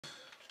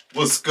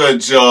What's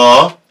good,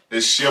 y'all?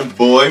 It's your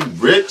boy,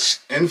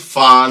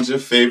 RicHnPhonz, your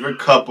favorite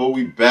couple.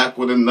 We back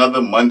with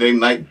another Monday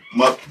night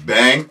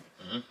mukbang.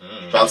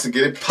 About to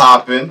get it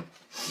popping.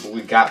 What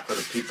we got for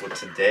the people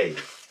today?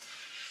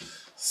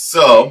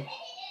 So,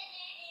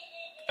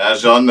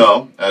 as y'all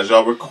know, as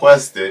y'all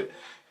requested,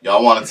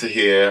 y'all wanted to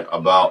hear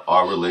about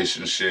our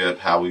relationship,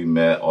 how we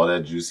met, all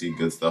that juicy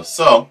good stuff.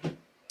 So,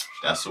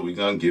 that's what we're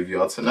gonna give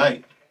y'all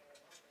tonight.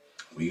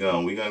 We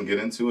gonna get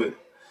into it.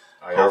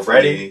 Are y'all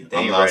ready?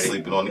 I'm not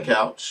sleeping on the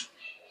couch.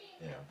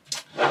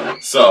 Yeah.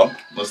 So,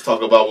 let's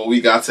talk about what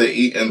we got to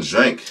eat and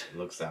drink. It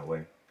looks that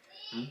way.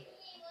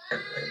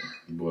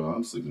 Boy,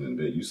 I'm sleeping in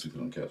bed. You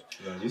sleeping on the couch.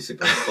 No, you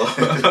sleeping on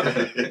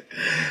the floor.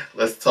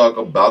 Let's talk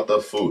about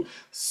the food.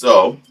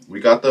 So, we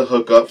got the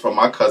hookup from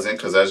my cousin,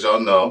 because as y'all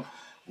know,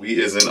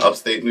 we is in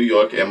upstate New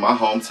York in my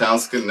hometown,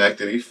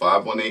 Schenectady,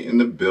 518 in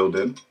the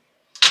building.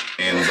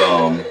 And,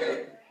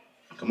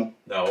 come on.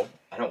 No,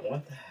 I don't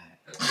want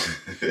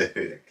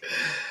that.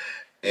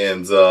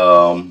 And,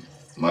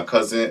 my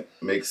cousin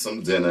makes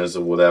some dinners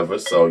or whatever,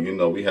 so, you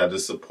know, we had to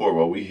support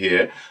while we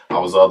here. I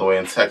was all the way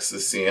in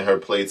Texas seeing her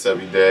plates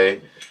every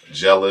day,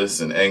 jealous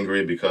and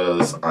angry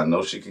because I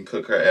know she can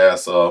cook her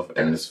ass off,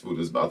 and this food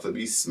is about to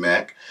be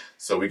smack.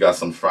 So we got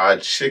some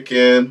fried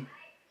chicken,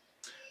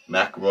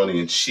 macaroni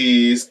and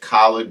cheese,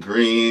 collard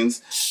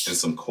greens, and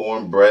some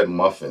cornbread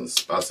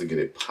muffins. About to get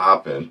it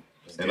popping.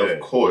 And good.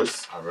 of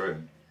course, I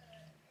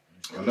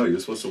know you're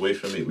supposed to wait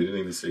for me. We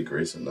didn't even say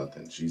grace or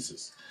nothing.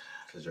 Jesus.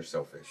 Because you're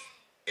selfish.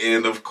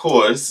 And of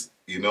course,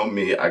 you know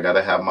me, I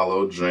gotta have my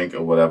little drink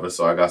or whatever.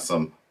 So I got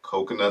some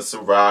coconut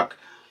Ciroc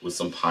with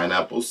some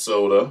pineapple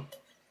soda.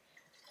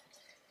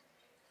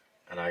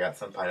 And I got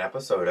some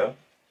pineapple soda.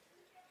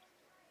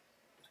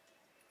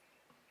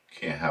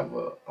 Can't have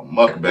a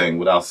mukbang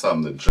without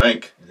something to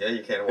drink. Yeah,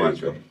 you can't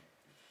watch me.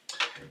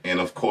 And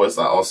of course,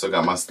 I also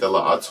got my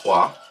Stella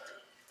Artois.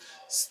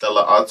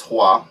 Stella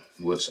Artois,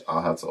 which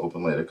I'll have to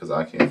open later because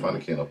I can't find a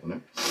can opener.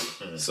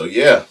 So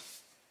yeah.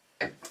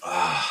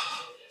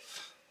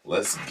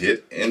 Let's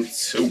get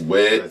into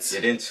it. Let's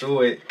get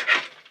into it.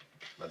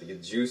 About to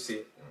get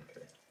juicy.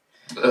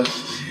 Okay.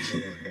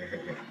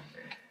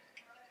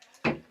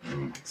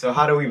 So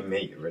how do we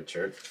meet,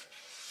 Richard?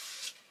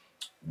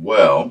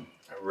 Well,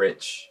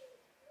 Rich.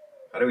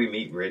 How do we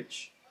meet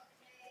Rich?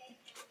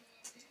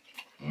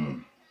 I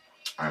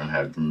haven't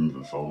had dreams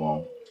in so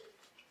long.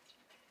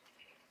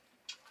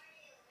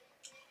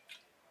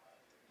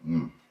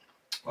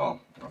 Oh,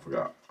 I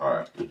forgot. All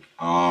right.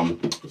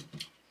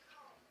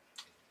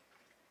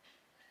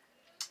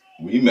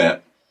 We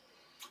met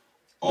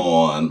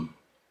on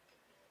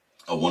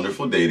a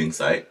wonderful dating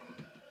site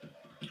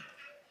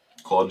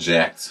called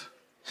Jacked.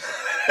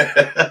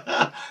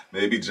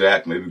 Maybe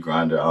Jack, maybe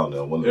Grindr, I don't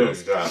know. One of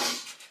those.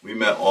 We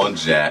met on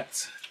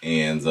Jacked,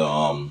 and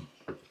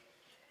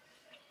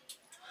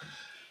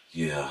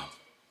yeah,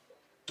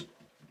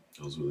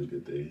 those really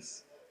good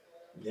days.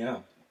 Yeah.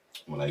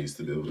 When I used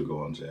to be able to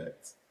go on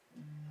Jacked.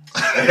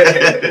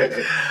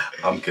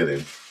 I'm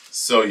kidding.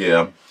 So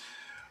yeah.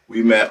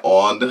 We met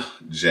on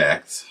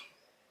Jacked,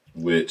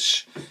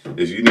 which,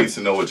 if you need to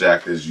know what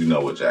Jacked is, you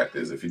know what Jacked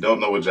is. If you don't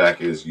know what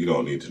Jacked is, you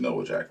don't need to know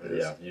what Jacked is.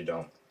 Yeah, you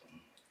don't.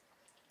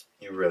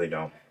 You really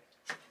don't.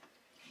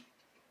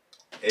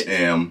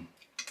 And,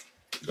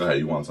 go ahead,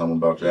 you want something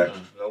about Jacked?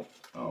 Nope.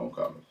 Oh,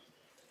 okay.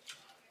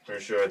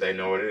 Pretty sure they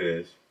know what it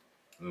is.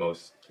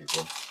 Most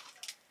people.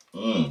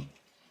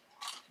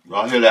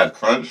 Y'all hear that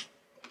crunch?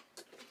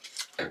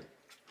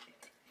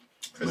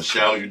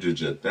 Michelle, you did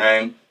your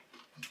thing.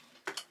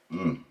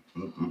 Moment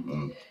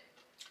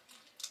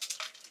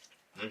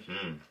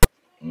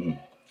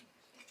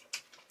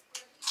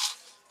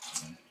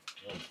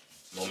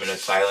of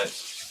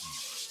silence.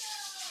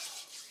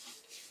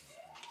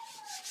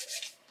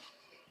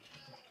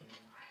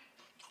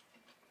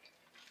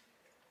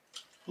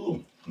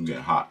 Ooh, I'm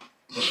getting hot.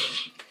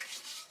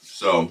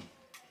 So,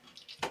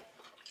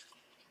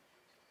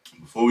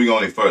 before we go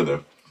any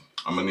further,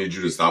 I'm gonna need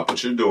you to stop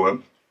what you're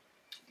doing.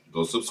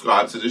 Go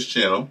subscribe to this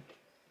channel.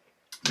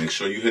 Make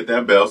sure you hit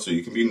that bell so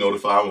you can be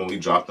notified when we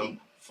drop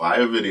them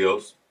fire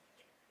videos.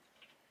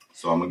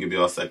 So I'm going to give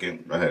y'all a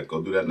second. Go ahead.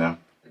 Go do that now.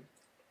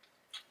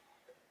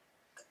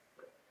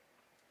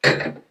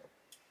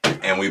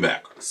 And we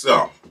back.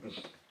 So.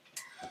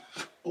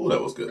 Oh,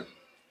 that was good.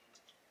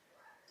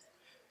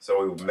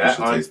 So we met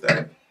on... taste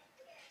that.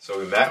 So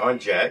we met on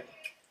Jack.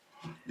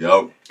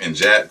 Yup. And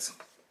Jacked.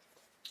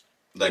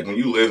 Like when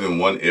you live in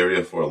one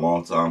area for a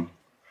long time,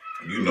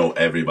 you know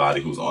everybody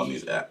who's on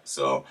these apps.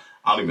 So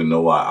I don't even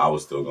know why I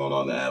was still going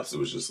on the apps. It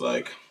was just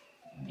like,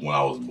 when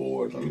I was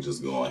bored, let me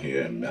just go on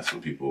here and mess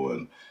with people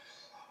and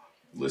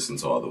listen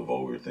to all the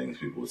vulgar things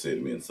people would say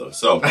to me and stuff.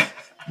 So,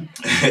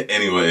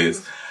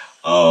 anyways,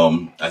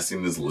 I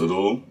seen this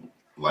little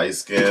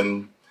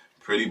light-skinned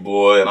pretty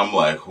boy, and I'm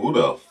like, who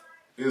the f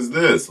is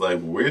this? Like,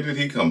 where did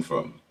he come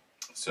from?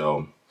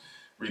 So,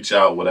 reach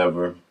out,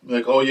 whatever.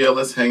 Like, oh yeah,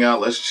 let's hang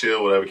out, let's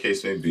chill, whatever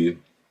case may be.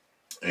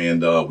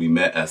 And we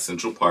met at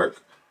Central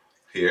Park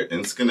here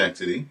in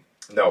Schenectady.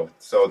 No,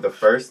 so the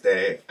first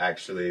day,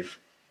 actually,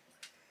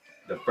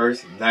 the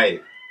first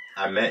night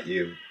I met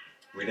you,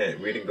 we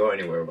didn't go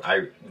anywhere.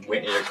 I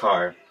went in your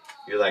car.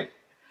 You're like,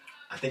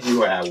 I think you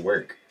were at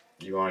work.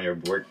 You were on your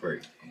work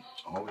break.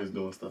 Always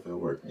doing stuff at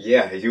work.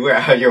 Yeah, you were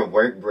on your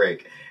work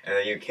break, and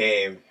then you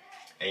came,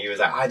 and you was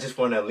like, I just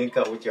want to link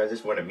up with you. I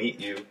just want to meet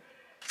you.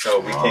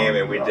 So we came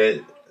and we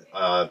did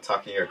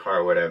talk in your car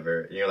or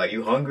whatever. And you're like,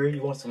 you hungry?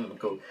 You want something to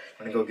go?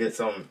 Want to go get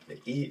something to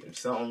eat or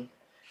something?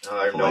 And I'm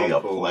like, no,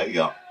 I'm cool. Play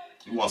up.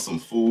 You want some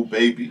food,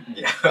 baby?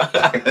 Yeah.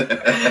 And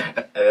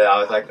then I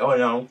was like, oh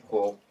no, I'm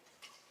cool.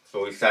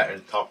 So we sat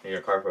and talked in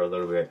your car for a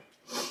little bit,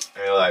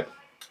 and you're like,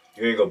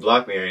 you ain't gonna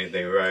block me or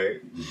anything, right?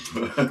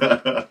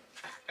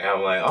 And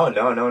I'm like, oh,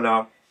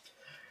 no.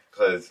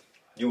 Because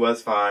you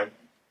was fine.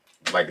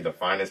 Like, the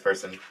finest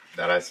person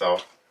that I saw.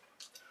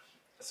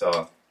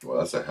 So. Well,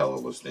 that's a hell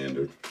of a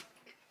standard.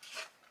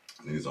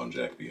 Niggas on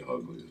Jack be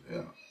ugly.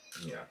 Yeah.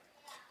 Yeah.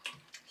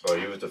 So,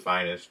 you was the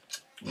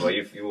finest. Well,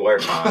 you were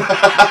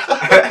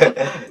fine.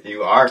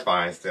 You are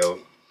fine still.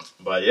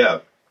 But,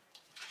 yeah.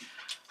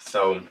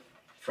 So,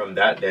 from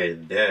that day,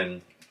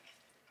 then,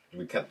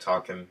 we kept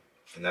talking.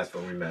 And that's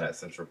when we met at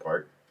Central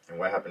Park. And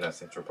what happened at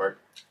Central Park?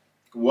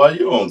 Why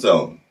you don't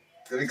tell them?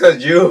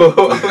 Because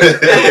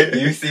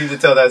you seem to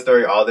tell that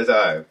story all the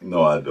time.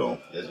 No, I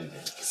don't. Yes, you do.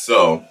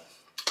 So,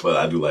 but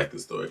I do like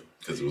this story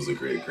because it was a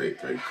great night.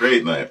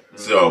 Mm-hmm.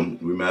 So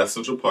we met at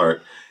Central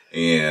Park,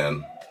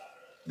 and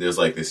there's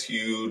like this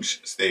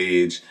huge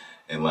stage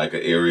and like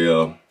an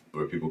area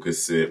where people could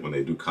sit when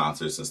they do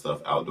concerts and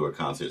stuff, outdoor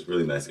concerts.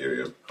 Really nice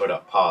area. Hold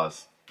up,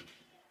 pause.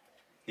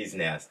 He's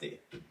nasty.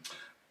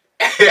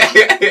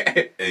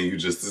 And you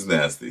just as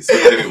nasty. So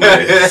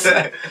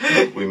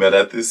anyways, we met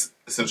at this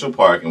Central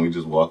Park and we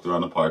just walked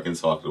around the park and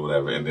talked or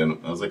whatever. And then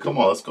I was like, come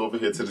on, let's go over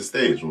here to the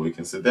stage where we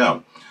can sit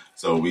down.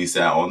 So we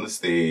sat on the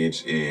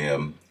stage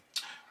and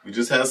we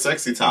just had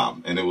sexy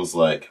time. And it was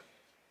like,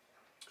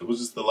 it was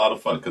just a lot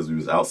of fun because we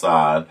was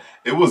outside.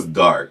 It was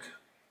dark.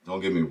 Don't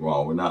get me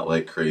wrong. We're not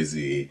like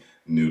crazy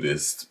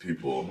nudist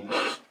people,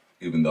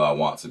 even though I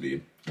want to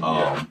be.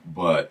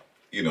 But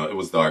you know, it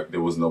was dark. There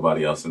was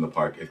nobody else in the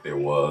park. If there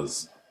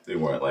was, they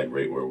weren't like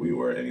right where we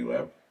were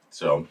anyway.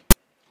 So,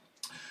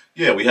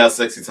 yeah, we had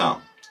sexy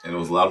time. And it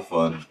was a lot of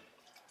fun.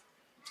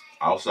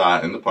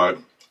 Outside in the park,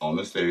 on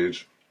the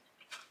stage,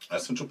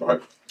 at Central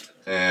Park.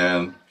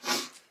 And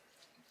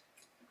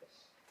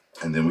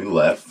then we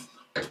left.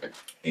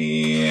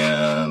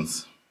 And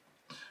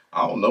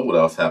I don't know what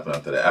else happened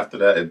after that. After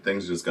that,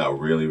 things just got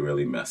really,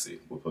 really messy.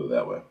 We'll put it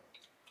that way.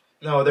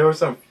 No, there were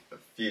some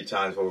few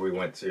times where we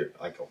went to,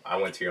 like, I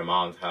went to your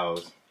mom's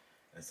house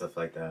and stuff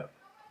like that.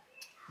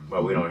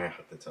 But we don't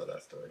have to tell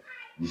that story.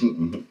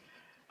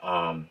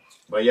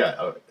 But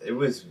yeah, it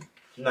was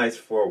nice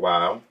for a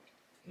while.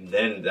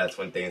 Then that's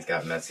when things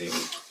got messy.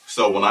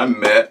 So when I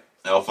met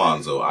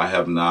Alfonso, I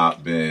have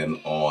not been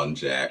on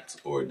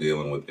Jacked or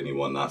dealing with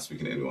anyone, not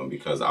speaking to anyone,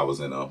 because I was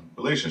in a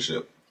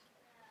relationship.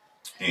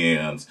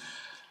 And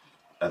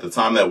at the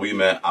time that we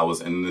met, I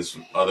was in this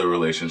other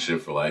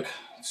relationship for like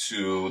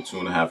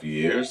 2.5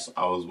 years.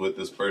 I was with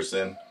this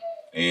person,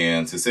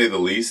 and to say the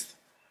least,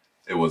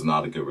 it was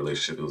not a good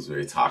relationship. It was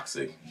very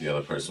toxic. The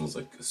other person was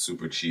like a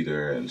super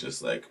cheater and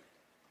just like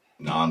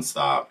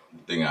nonstop,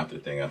 thing after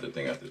thing after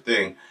thing after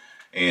thing.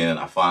 And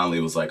I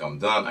finally was like, I'm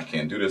done. I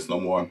can't do this no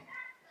more.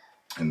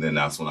 And then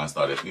that's when I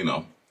started, you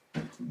know,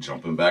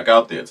 jumping back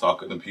out there,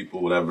 talking to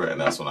people, whatever. And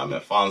that's when I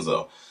met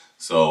Fonzo.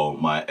 So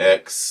my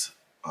ex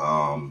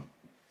found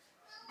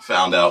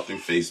out through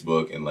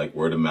Facebook and like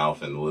word of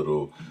mouth in the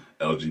little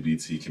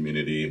LGBT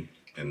community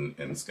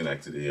in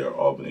Schenectady or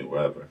Albany,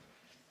 wherever,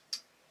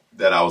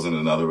 that I was in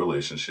another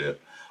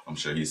relationship. I'm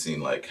sure he's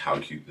seen like how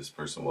cute this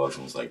person was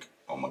and was like,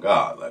 oh my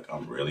God, like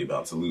I'm really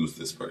about to lose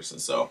this person.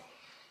 So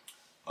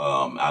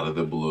out of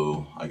the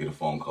blue, I get a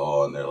phone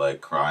call and they're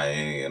like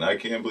crying and I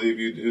can't believe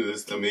you do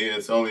this to me.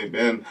 It's only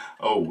been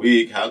a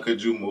week. How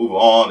could you move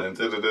on? And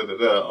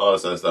all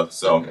this other stuff.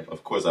 So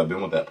of course I've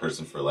been with that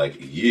person for like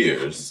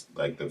years.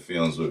 Like the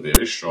feelings were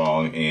very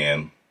strong,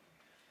 and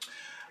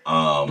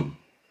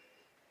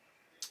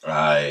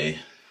I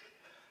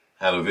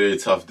had a very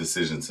tough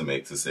decision to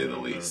make, to say the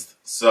least.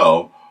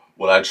 So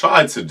what I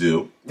tried to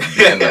do,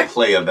 being the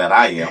player that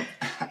I am,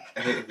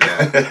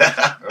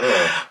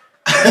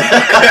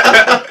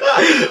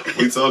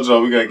 we told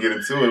y'all we gotta get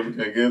into it. We're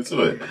gonna get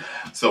into it.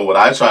 So what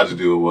I tried to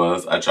do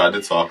was I tried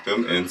to talk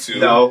them into.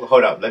 No,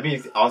 hold up. Let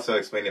me also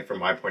explain it from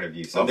my point of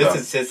view. So this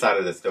is his side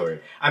of the story.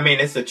 I mean,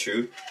 it's the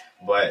truth,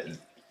 but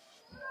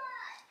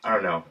I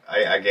don't know.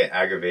 I get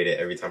aggravated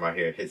every time I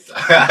hear his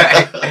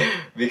side.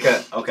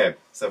 Because, okay,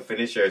 so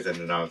finish yours and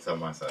then I'll tell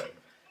my side.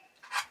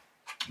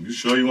 You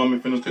sure you want me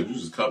to finish? Because you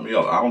just cut me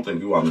off. I don't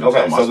think you want me to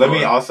tell my story. Okay, so let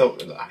me also,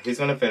 he's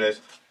going to finish,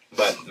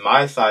 but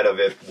my side of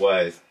it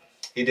was,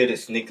 he did it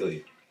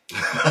sneakily.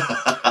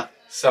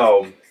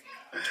 So,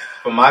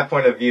 from my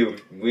point of view,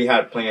 we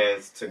had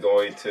plans to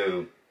go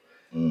into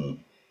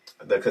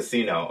the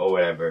casino or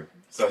whatever.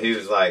 So he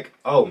was like,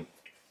 oh,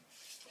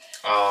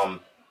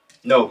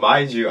 no,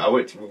 mind you,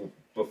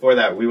 before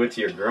that, we went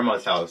to your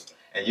grandma's house,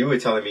 and you were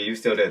telling me you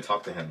still didn't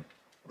talk to him.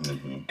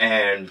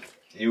 And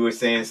you were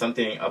saying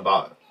something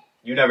about,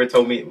 you never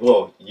told me,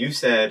 well, you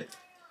said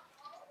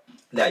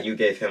that you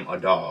gave him a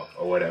dog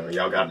or whatever.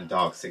 Y'all got the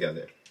dogs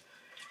together.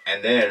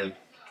 And then,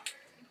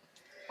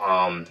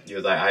 you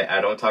was like,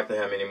 I don't talk to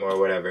him anymore or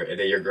whatever. And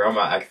then your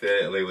grandma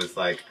accidentally was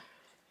like,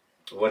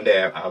 one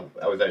day I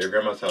was at your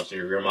grandma's house and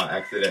your grandma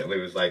accidentally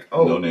was like,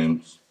 oh. No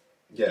names.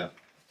 Yeah.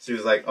 She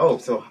was like, oh,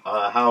 so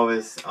how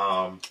is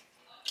the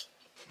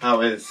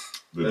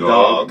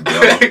dog?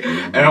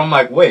 And I'm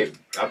like, wait.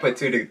 I put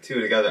two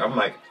together. I'm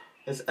like,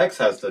 his ex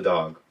has the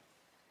dog.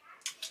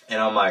 And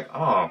I'm like,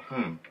 oh,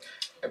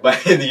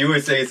 But you were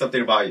saying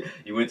something about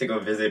you went to go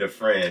visit a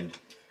friend,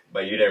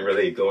 but you didn't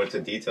really go into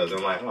details.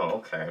 I'm like,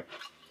 oh, okay.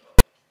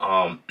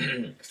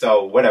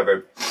 So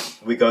whatever.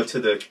 We go to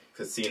the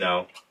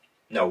casino.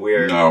 No,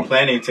 we're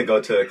planning to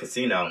go to a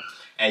casino.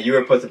 And you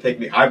were supposed to pick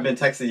me. I've been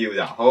texting you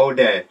the whole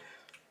day.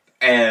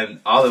 And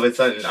all of a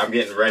sudden, I'm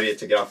getting ready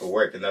to get off of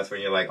work. And that's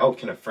when you're like, oh,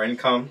 can a friend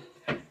come?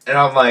 And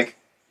I'm like,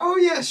 oh,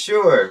 yeah,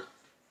 sure.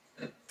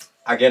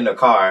 I get in the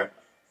car.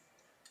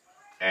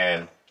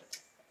 And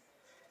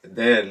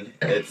then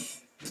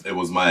it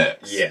was my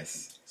ex.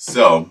 Yes.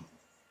 So,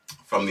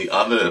 from the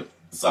other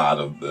side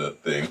of the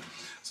thing,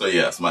 so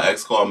yes, my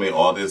ex called me,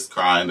 all this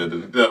crying,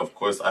 of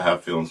course I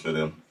have feelings for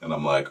them, and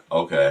I'm like,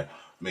 okay,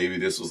 maybe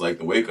this was like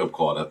the wake-up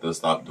call that they'll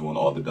stop doing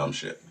all the dumb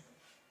shit.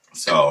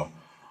 So,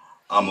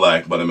 I'm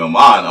like, but in my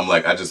mind, I'm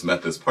like, I just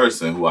met this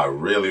person who I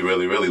really,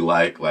 really, really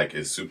like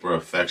is super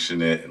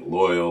affectionate and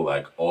loyal,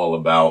 like all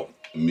about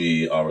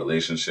me, our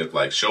relationship,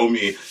 like show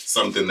me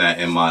something that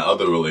in my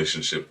other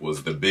relationship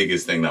was the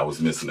biggest thing that was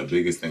missing, the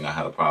biggest thing I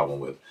had a problem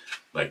with.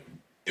 Like,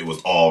 it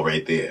was all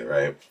right there,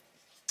 right?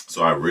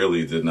 So I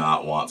really did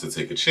not want to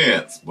take a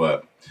chance,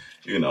 but,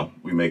 you know,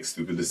 we make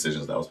stupid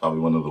decisions. That was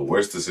probably one of the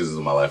worst decisions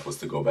in my life, was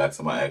to go back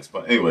to my ex.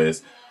 But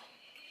anyways,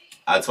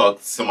 I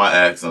talked to my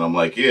ex and I'm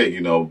like, yeah,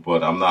 you know,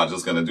 but I'm not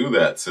just going to do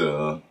that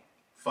to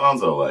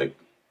Fonzo. Like,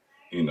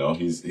 you know,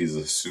 he's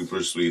a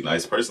super sweet,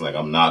 nice person. Like,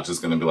 I'm not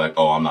just going to be like,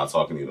 oh, I'm not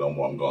talking to you no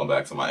more. I'm going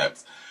back to my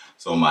ex.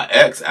 So my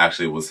ex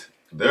actually was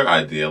their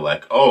idea,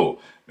 like, oh,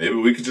 maybe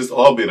we could just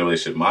all be in a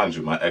relationship. Mind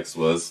you, my ex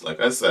was,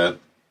 like I said,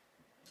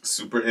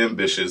 super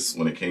ambitious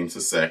when it came to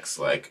sex.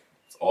 Like,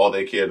 it's all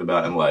they cared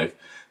about in life.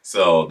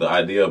 So the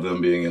idea of them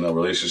being in a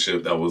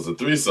relationship that was a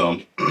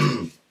threesome,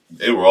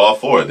 they were all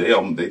for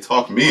it. They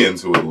talked me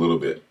into it a little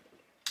bit.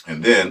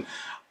 And then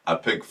I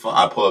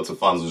pull up to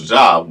Fonzo's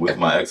job with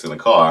my ex in the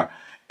car.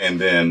 And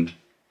then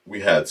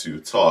we had to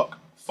talk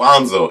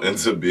Fonzo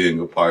into being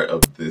a part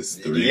of this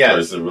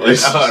three-person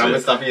relationship. I'm going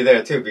to stop you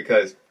there, too,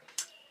 because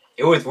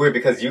it was weird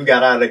because you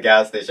got out of the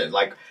gas station.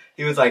 Like,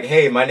 he was like,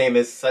 hey, my name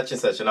is such and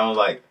such. And I was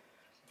like,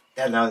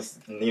 that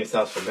name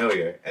sounds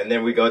familiar. And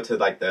then we go to,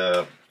 like,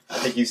 I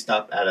think you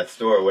stopped at a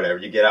store or whatever.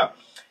 You get out.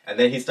 And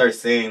then he starts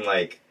saying,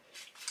 like,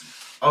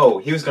 oh,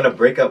 he was going to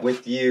break up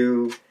with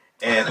you.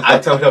 And I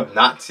told him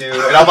not to.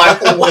 And I'm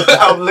like, what?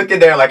 I'm looking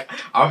there like,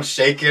 I'm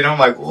shaking. I'm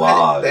like,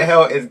 what the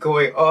hell is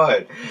going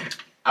on?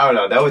 I don't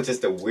know. That was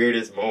just the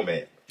weirdest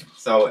moment.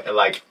 So,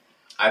 like,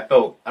 I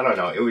felt, I don't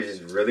know. It was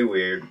just really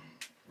weird.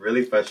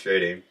 Really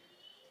frustrating.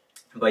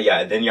 But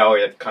yeah, then y'all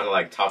were kind of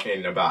like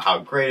talking about how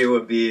great it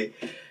would be.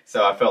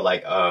 So I felt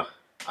like, I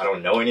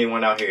don't know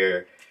anyone out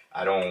here.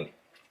 I don't,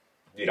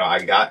 you know, I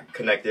got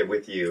connected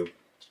with you.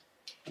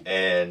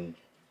 And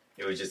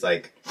it was just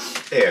like,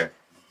 there.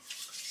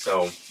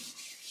 So...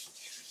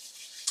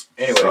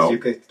 anyways, you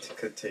could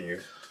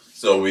continue.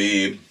 So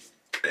it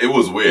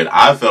was weird.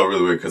 I felt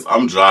really weird because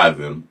I'm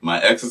driving.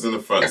 My ex is in the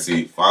front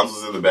seat. Fonz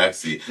was in the back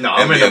seat. No,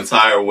 I'm in the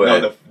entire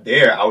way. No,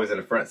 I was in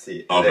the front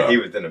seat. And then he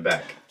was in the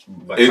back.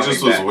 But it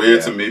just was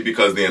weird to me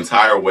because the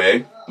entire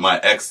way, my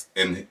ex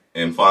and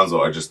Fonzo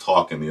are just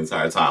talking the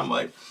entire time.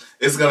 Like,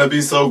 it's going to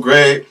be so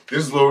great.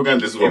 This is what we're going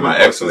to do. This is what my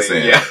ex was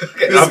saying. Yeah.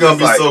 This is going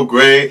to be so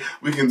great.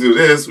 We can do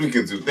this. We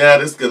can do that.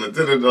 It's going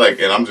to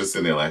like, and I'm just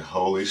sitting there like,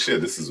 holy shit,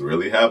 this is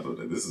really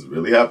happening. This is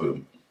really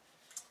happening.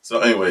 So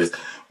anyways,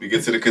 we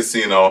get to the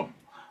casino.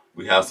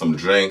 We have some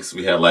drinks.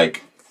 We had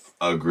like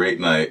a great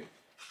night.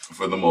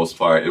 For the most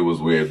part, it was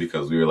weird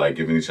because we were like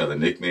giving each other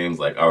nicknames.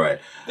 Like, all right,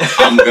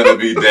 I'm going to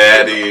be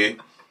daddy.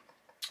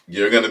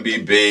 You're going to be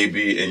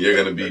baby. And you're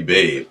going to be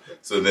babe.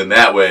 So then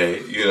that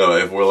way, you know,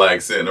 if we're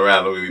like sitting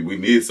around and we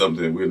need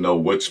something, we know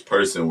which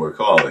person we're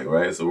calling,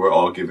 right? So we're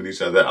all giving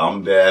each other,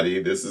 I'm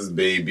daddy, this is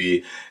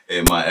baby,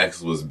 and my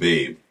ex was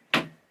babe.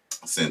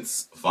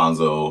 Since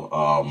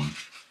Fonzo,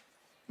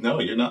 no,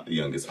 you're not the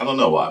youngest. I don't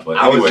know why, but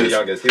anyways. I was the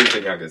youngest. He was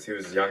the youngest. He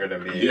was younger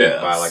than me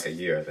by like a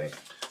year, I think.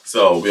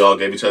 So we all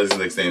gave each other the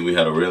nicknames. We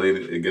had a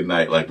really good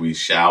night. Like, we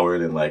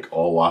showered and like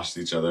all washed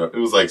each other. It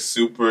was like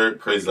super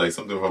crazy, like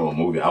something from a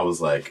movie. I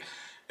was like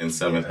in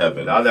seventh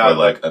heaven for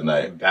like a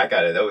night. Back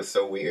at it. That was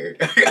so weird.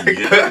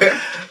 Yeah.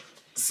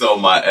 So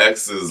my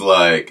ex is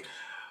like,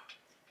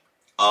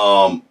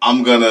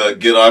 I'm gonna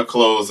get our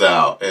clothes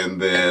out,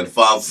 and then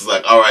Fonzo is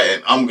like, all right,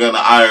 and I'm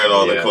gonna iron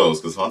all the clothes,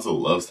 because Fonzo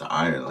loves to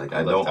iron. Like,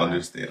 I don't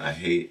understand.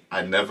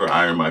 I never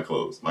iron my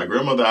clothes. My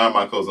grandmother ironed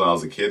my clothes when I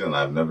was a kid, and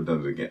I've never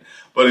done it again.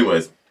 But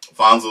anyways,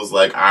 Fonzo's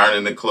like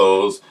ironing the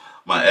clothes.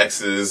 my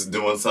ex is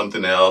doing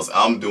something else.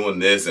 I'm doing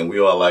this. And we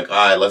all like,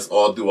 all right, let's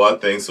all do our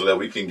thing so that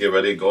we can get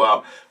ready to go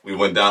out. We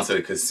went down to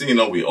the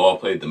casino. We all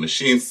played the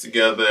machines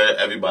together.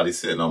 Everybody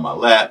sitting on my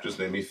lap just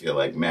made me feel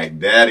like Mac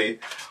Daddy.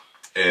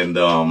 And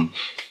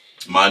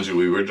mind you,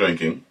 we were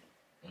drinking.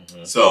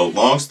 So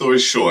long story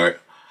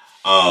short,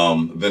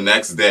 the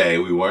next day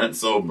we weren't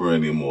sober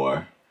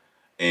anymore.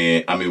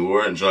 And I mean, we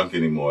weren't drunk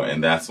anymore.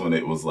 And that's when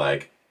it was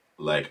like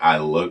I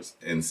looked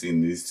and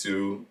seen these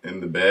two in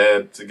the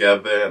bed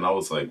together, and I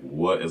was like,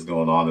 what is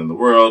going on in the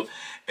world?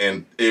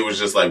 And it was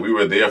just like we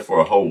were there for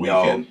a whole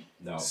weekend.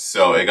 No.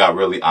 So it got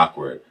really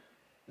awkward.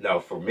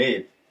 No, for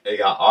me, it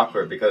got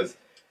awkward because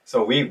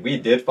so we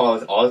did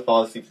all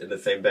fall asleep in the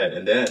same bed,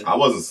 and then I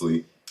wasn't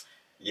asleep.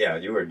 Yeah,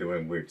 you were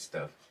doing weird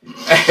stuff.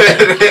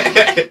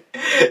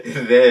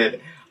 Then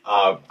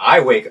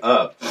I wake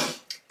up,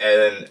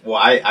 and well,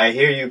 I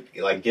hear you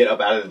like get up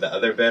out of the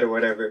other bed or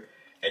whatever,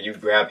 and you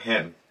grab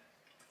him.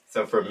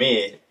 So for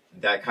me,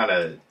 that kind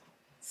of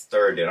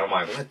stirred it. I'm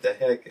like, what the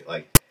heck?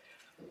 Like,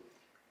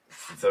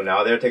 so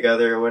now they're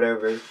together or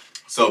whatever.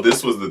 So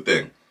this was the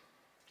thing,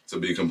 to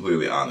be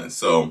completely honest.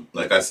 So,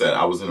 like I said,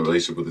 I was in a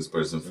relationship with this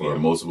person for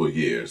multiple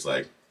years.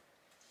 Like,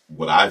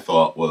 what I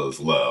thought was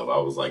love. I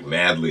was like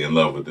madly in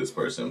love with this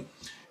person,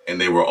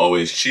 and they were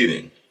always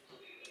cheating.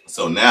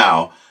 So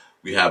now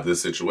we have this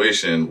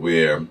situation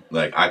where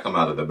like I come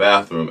out of the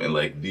bathroom and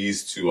like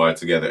these two are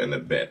together in the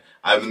bed.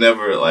 I've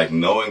never, like,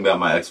 knowing that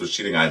my ex was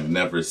cheating, I've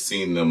never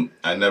seen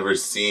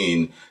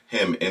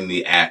him in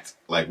the act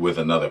like with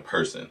another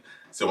person.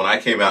 So when I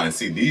came out and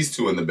see these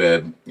two in the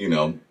bed, you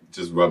know,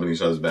 just rubbing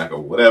each other's back or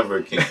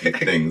whatever kinky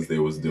things they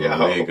was doing,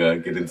 we ain't gonna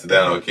get into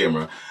that on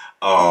camera.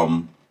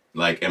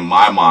 Like in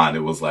my mind,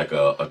 it was like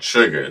a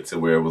trigger to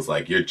where it was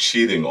like, you're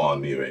cheating on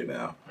me right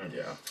now.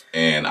 Yeah.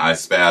 And I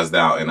spazzed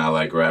out and I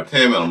like grabbed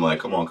him and I'm like,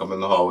 come on, come in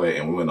the hallway.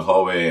 And we went in the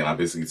hallway and I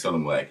basically told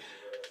him like,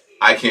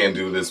 I can't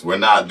do this. We're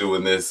not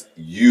doing this.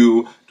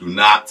 You do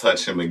not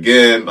touch him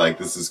again. Like,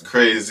 this is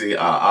crazy.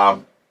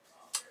 And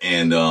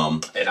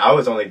I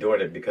was only doing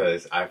it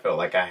because I felt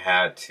like I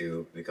had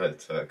to,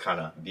 because to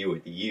kind of be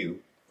with you.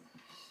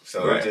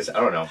 So it just, I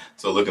don't know.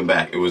 So looking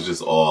back, it was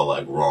just all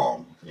like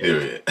wrong,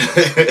 period.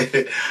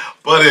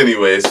 But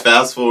anyways,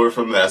 fast forward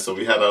from that. So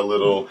we had our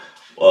little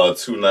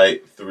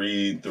 2-night,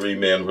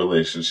 three-man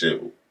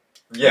relationship.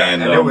 Yeah,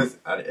 and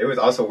it was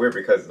also weird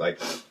because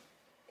like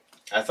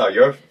I saw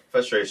your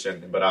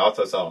frustration, but I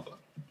also saw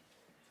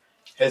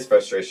his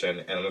frustration,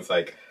 and it was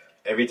like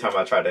every time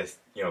I tried to,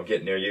 you know,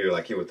 get near you,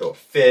 like he would throw a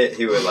fit.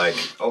 He would like,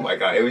 oh my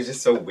god, it was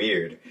just so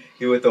weird.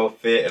 He would throw a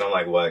fit, and I'm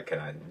like, what? Can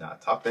I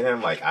not talk to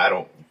him? Like, I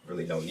don't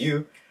really know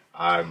you.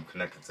 I'm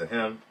connected to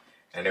him,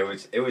 and it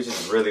was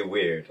just really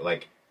weird.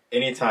 Like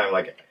anytime,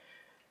 like,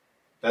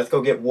 let's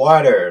go get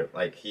water.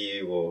 Like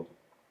he was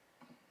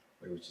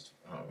just,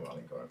 I don't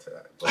want to go into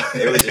that, but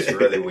it was just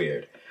really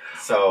weird.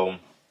 So,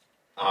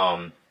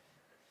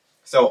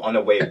 so on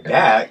the way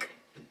back,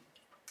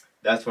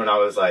 that's when I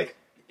was like,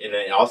 and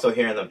then also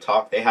hearing them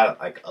talk, they had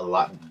like a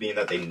lot, being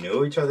that they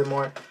knew each other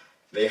more,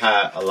 they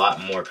had a lot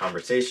more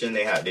conversation.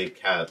 They had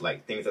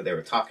like things that they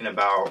were talking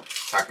about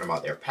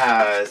their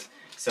past.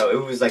 So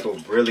it was like a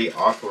really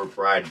awkward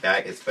ride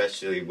back,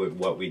 especially with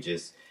what we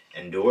just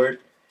endured.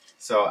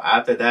 So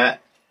after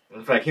that,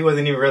 it's like he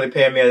wasn't even really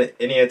paying me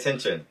any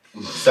attention.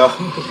 So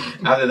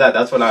after that,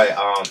 that's when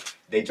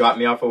they dropped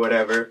me off or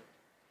whatever.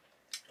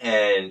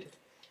 And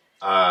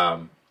I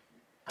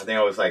think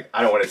I was like,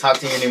 I don't want to talk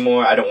to you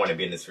anymore. I don't want to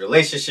be in this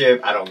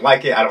relationship. I don't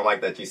like it. I don't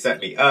like that you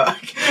set me up.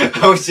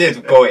 I was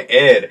just going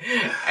in.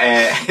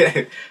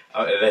 And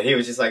then he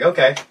was just like,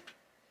 okay.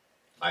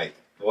 Like,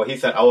 well, he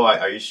said, oh,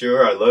 are you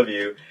sure? I love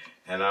you.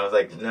 And I was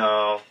like,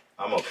 no,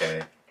 I'm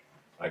okay.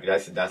 Like,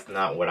 that's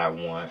not what I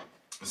want.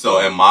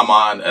 So in my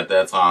mind at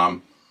that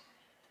time,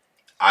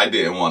 I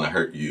didn't want to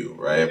hurt you,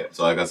 right? Yeah.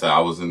 So like I said, I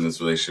was in this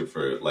relationship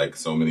for like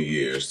so many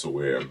years to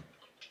where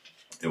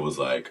it was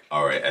like,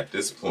 all right, at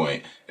this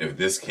point, if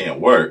this can't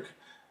work,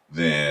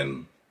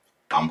 then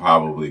I'm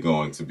probably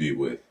going to be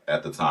with,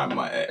 at the time,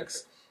 my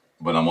ex.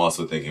 But I'm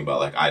also thinking about,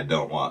 like, I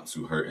don't want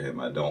to hurt him.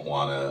 I don't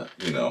want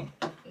to, you know,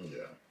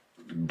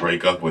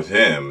 break up with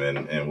him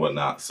and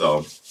whatnot.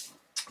 So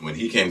when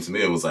he came to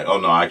me, it was like, oh,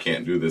 no, I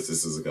can't do this.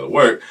 This isn't going to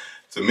work.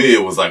 To me,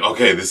 it was like,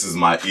 okay, this is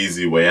my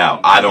easy way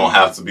out. I don't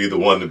have to be the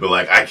one to be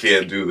like, I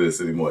can't do this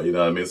anymore. You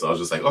know what I mean? So I was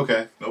just like,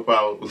 okay, no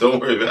problem. Don't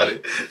worry about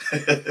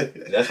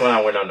it. That's when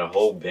I went on the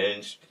whole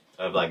binge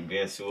of like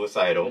being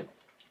suicidal.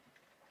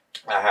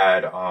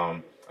 I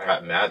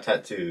got mad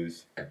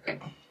tattoos.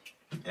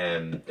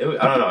 And I don't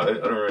know. I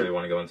don't really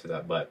want to go into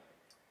that, but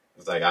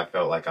it's like I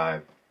felt like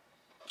I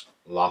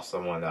lost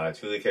someone that I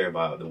truly care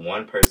about. The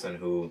one person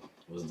who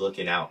was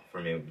looking out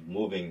for me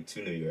moving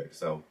to New York.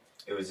 So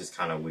it was just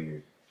kind of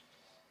weird.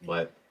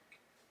 But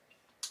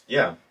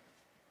yeah.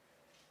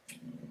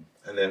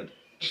 And then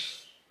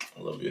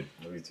I love you.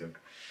 Love you too.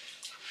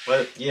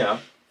 But yeah.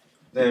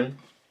 Then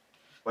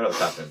what else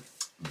happened?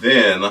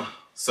 Then,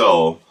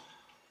 so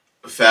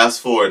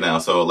fast forward now.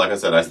 So like I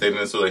said, I stayed in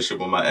this relationship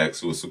with my ex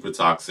who was super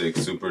toxic,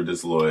 super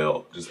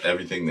disloyal, just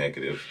everything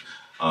negative.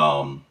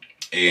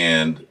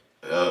 And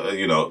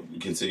you know,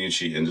 continue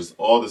cheating, just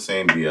all the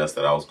same BS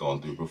that I was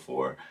going through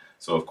before.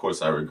 So of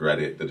course I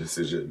regretted the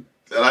decision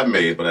that I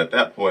made. But at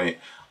that point,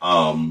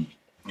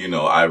 you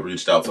know, I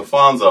reached out to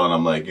Fonzo and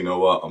I'm like, you know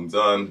what, I'm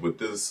done with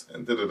this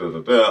and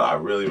I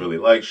really, really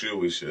liked you.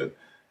 We should,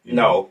 you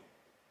know.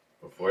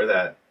 Before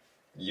that,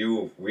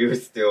 we were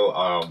still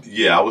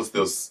yeah, I was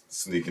still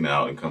sneaking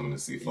out and coming to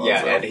see Fonzo.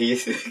 Yeah, and he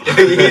used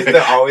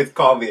to always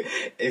call me.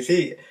 Is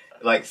he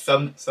like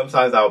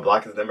sometimes I'll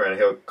block his number and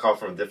he'll call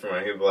from a different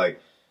one. He'll be like,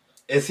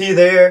 "Is he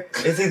there?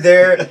 Is he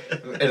there?"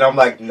 And I'm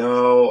like,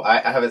 "No, I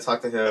haven't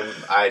talked to him.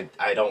 I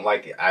don't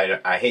like it.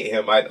 I hate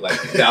him. I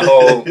like that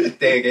whole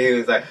thing." And he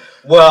was like,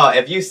 "Well,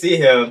 if you see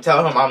him,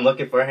 tell him I'm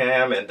looking for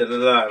him." And And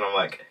I'm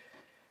like,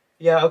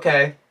 "Yeah,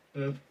 okay."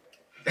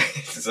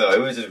 So it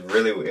was just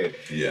really weird.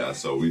 Yeah,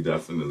 so we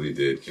definitely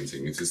did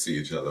continue to see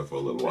each other for a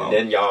little while. And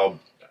then y'all,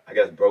 I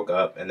guess, broke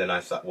up. And then I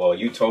saw. Well,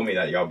 you told me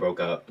that y'all broke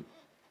up.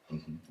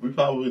 We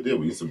probably did.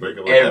 We used to break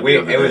up. Like And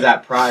it was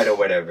at Pride or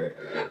whatever.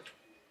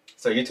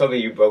 So you told me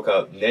you broke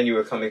up. And then you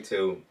were coming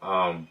to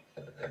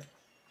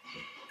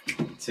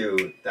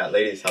that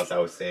lady's house I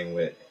was staying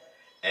with,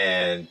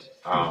 and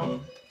or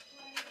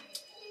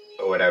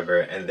whatever.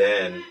 And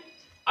then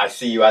I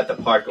see you at the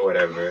park or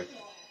whatever.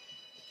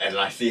 And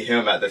I see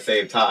him at the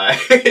same time.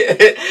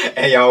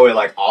 And y'all were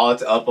like all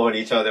up on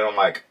each other. I'm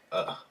like,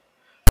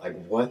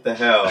 what the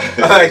hell?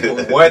 Like,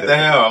 what the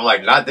hell? I'm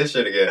like, not this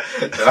shit again.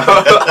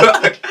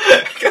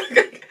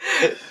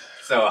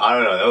 So I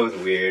don't know. That was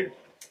weird.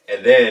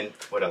 And then,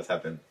 what else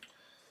happened?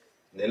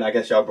 Then I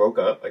guess y'all broke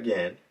up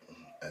again.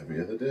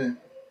 Every other day.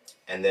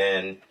 And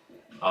then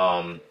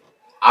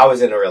I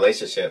was in a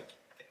relationship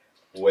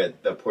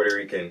with the Puerto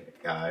Rican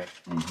guy.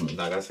 I'm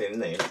not going to say his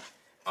name.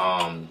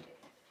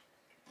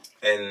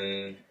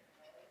 And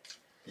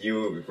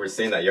you were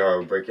saying that y'all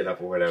were breaking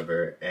up or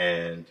whatever,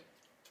 and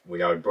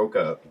y'all broke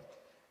up,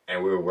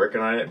 and we were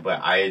working on it,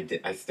 but I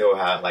still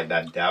had like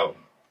that doubt.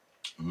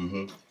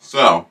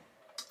 So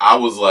I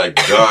was like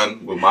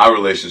done with my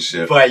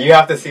relationship, but you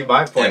have to see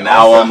my point. And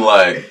now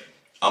also.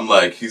 I'm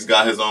like, he's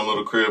got his own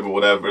little crib or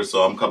whatever.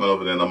 So I'm coming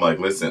over there, and I'm like,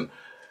 listen,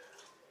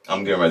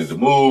 I'm getting ready to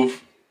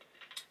move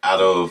out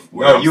of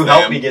where I'm you staying.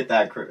 Helped me get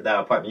that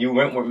apartment. You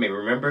went with me,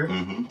 remember?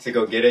 To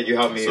go get it. You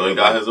helped me. So he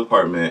got his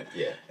apartment.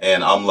 Yeah.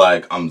 And I'm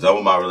like, I'm done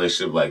with my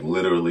relationship, like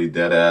literally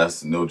dead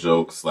ass, no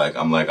jokes. Like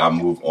I'm like, I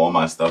move all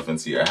my stuff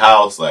into your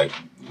house, like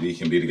we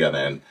can be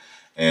together.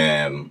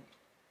 And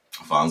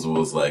Fonzo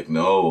was like,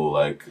 no,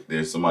 like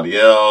there's somebody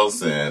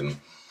else, and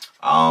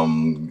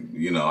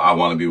you know, I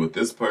want to be with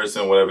this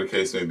person, whatever the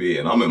case may be.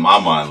 And I'm in my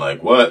mind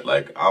like, what?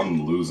 Like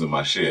I'm losing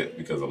my shit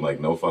because I'm like,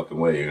 no fucking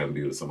way you're gonna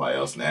be with somebody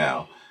else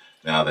now.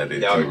 Now that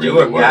it you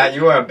were bad.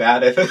 You were a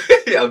bad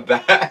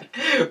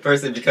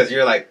person because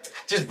you're like,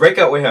 just break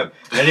up with him.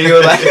 And then you were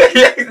like,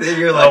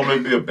 don't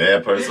make me a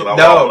bad person. I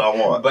want what I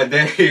want. But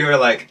then you were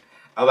like,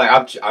 I'm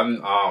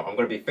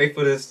gonna be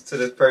faithful to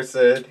this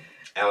person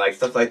and like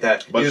stuff like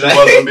that. But you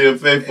wasn't being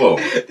faithful.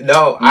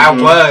 No, I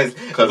was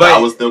because I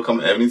was still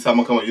coming. Anytime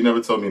I come, you never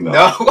told me no.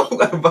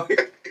 No,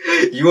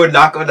 you would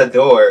knock on the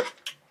door,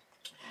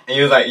 and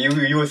you was like,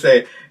 you would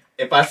say,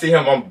 if I see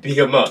him, I'm gonna beat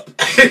him up.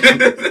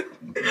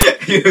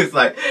 He was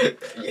like,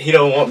 you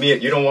don't want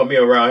me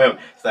around him.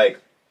 It's like,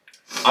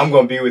 I'm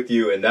gonna be with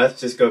you, and that's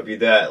just gonna be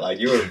that. Like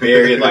you were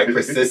very like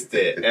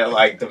persistent and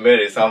like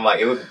committed. So I'm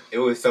like, it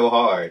was so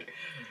hard,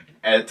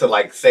 and to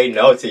like say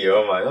no to you,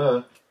 I'm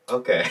like,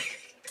 okay.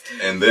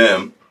 And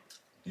then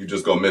you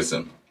just go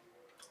missing.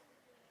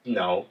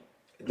 No.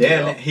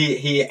 Then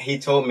he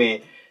told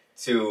me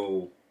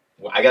to.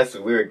 I guess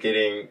we were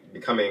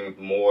becoming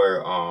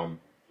more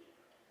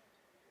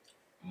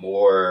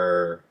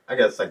I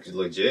guess like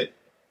legit,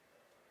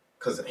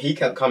 because he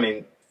kept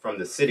coming from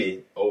the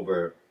city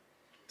over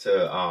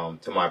to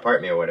my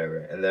apartment or whatever,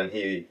 and then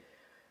he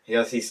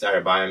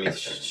started buying me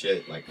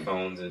shit like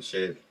phones and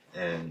shit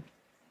and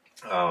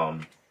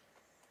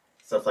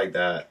stuff like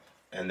that.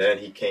 And then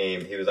he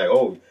was like,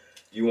 oh,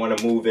 you want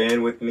to move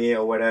in with me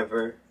or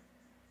whatever?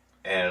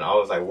 And I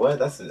was like, what?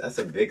 That's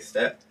a big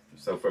step.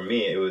 So for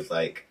me, it was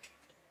like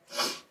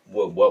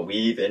what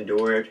we've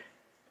endured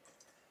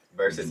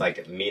versus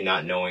like me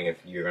not knowing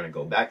if you're going to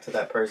go back to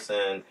that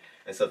person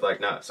and stuff like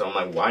that. So I'm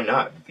like, why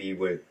not be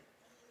with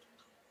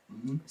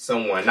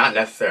someone, not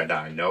necessarily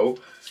that I know,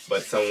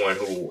 but someone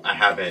who I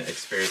haven't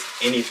experienced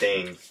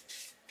anything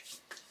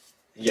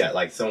yet,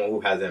 like someone who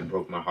hasn't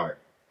broke my heart.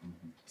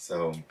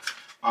 So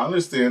I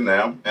understand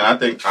now, and I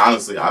think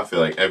honestly, I feel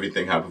like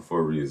everything happened for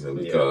a reason,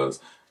 because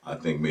I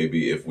think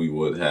maybe if we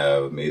would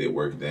have made it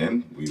work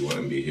then, we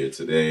wouldn't be here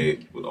today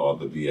with all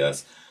the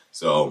BS.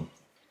 So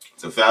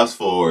to fast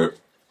forward,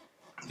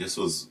 this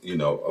was, you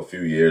know, a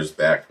few years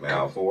back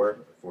now. 4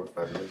 or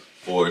 5 years.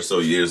 4 or so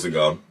years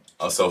ago.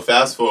 So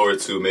fast forward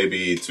to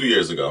maybe 2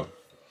 years ago.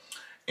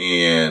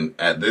 And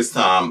at this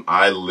time,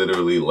 I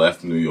literally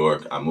left New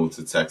York. I moved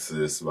to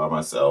Texas by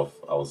myself.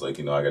 I was like,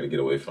 you know, I got to get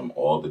away from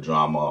all the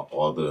drama,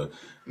 all the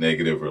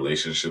negative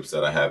relationships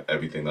that I have,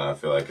 everything that I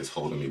feel like is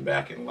holding me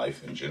back in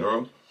life in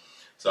general.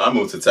 So I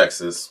moved to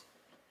Texas,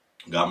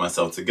 got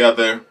myself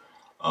together.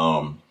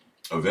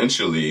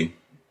 eventually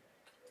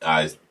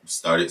I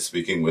started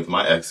speaking with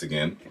my ex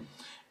again,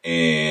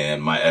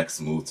 and my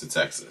ex moved to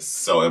Texas.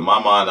 So in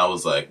my mind, I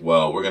was like,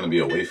 well, we're going to be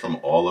away from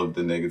all of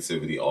the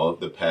negativity, all of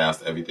the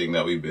past, everything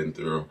that we've been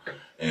through,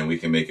 and we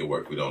can make it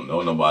work. We don't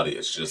know nobody.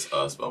 It's just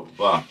us, blah, blah,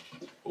 blah.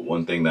 But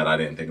one thing that I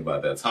didn't think about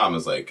at that time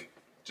is like,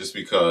 just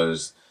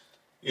because,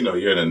 you know,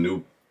 you're in a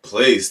new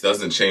place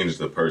doesn't change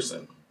the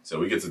person. So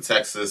we get to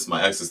Texas.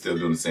 My ex is still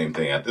doing the same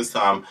thing. At this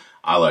time,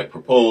 I like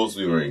proposed,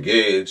 we were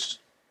engaged,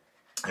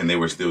 and they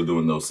were still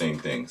doing those same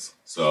things.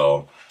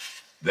 So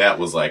that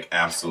was like,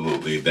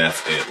 absolutely,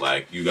 that's it.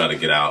 Like, you got to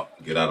get out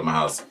of my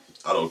house.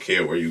 I don't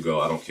care where you go.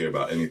 I don't care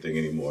about anything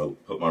anymore.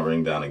 Put my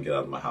ring down and get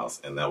out of my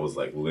house. And that was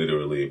like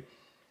literally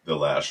the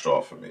last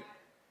straw for me.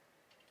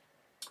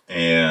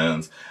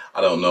 And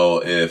I don't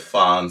know if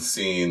Phonz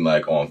seen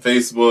like on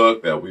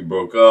Facebook that we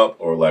broke up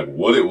or like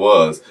what it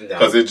was.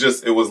 Because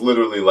it was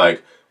literally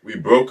like we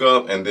broke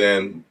up, and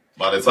then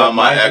by the time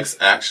my ex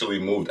actually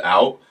moved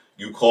out,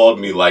 you called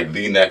me like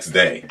the next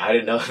day. I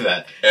didn't know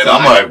that. And so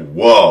I'm like,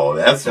 whoa,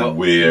 that's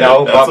weird.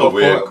 No, that's but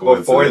weird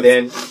before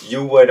then,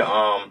 you would,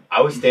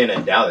 I was staying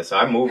in Dallas. So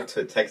I moved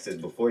to Texas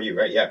before you,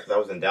 right? Yeah, because I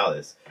was in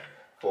Dallas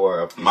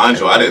for a few Mind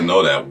you, I didn't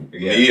know that.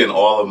 Yeah. Me and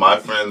all of my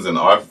friends and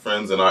our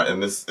friends in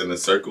the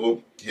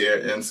circle here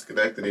in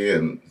Schenectady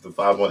and the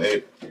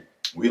 518,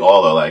 we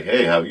all are like,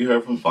 hey, have you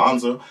heard from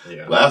Phonzo?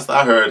 Yeah. Last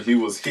I heard, he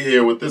was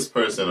here with this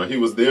person or he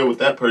was there with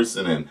that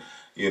person, and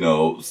you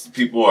know,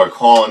 people are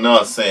calling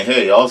us saying,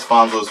 hey, y'all's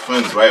Fonzo's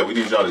friends, right? We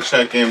need y'all to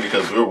check in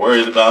because we're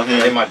worried about him.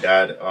 I think my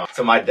dad,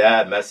 so my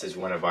dad messaged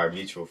one of our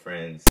mutual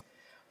friends,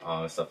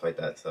 stuff like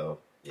that. So,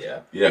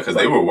 yeah. Yeah, because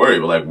they were worried.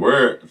 But, like,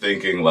 we're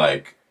thinking,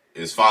 like,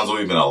 is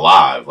Phonzo even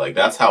alive? Like,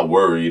 that's how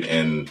worried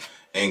and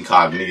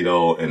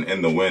incognito and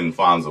in the wind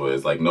Phonzo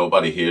is. Like,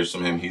 nobody hears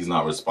from him. He's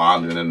not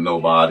responding to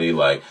nobody.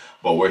 Like,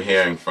 but we're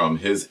hearing from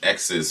his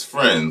ex's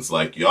friends,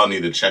 like, y'all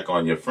need to check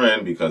on your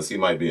friend because he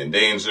might be in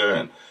danger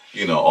and,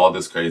 you know, all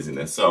this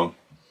craziness. So,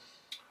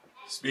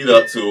 speed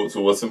up to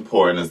what's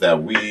important is that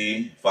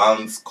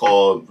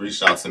Phonz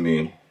reached out to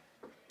me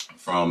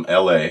from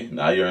LA.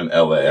 Now you're in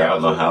LA. Yeah, I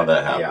don't know how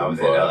that happened. Yeah, I was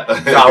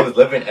but in LA. I was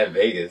living at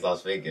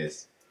Las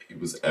Vegas. He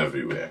was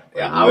everywhere. Like,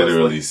 Yeah,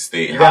 literally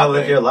state hopping. You gotta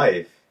live your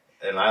life.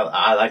 And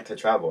I like to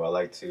travel. I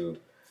like to,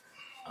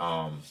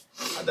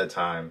 at that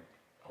time,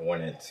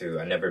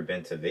 I never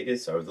been to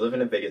Vegas. So I was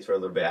living in Vegas for a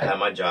little bit. I had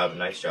my job, a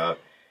nice job.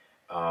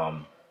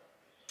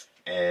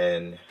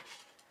 And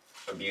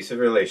abusive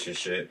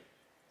relationship.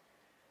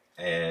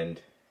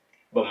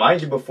 But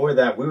mind you, before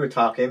that, we were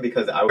talking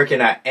because I was working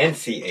at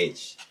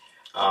NCH,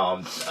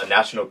 a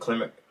national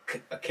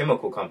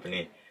chemical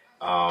company.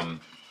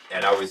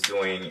 And I was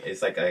doing,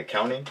 it's like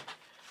accounting,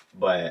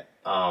 but,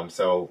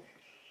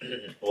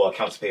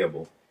 accounts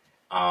payable.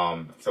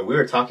 So we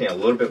were talking a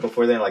little bit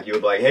before then, like you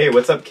would be like, hey,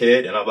 what's up,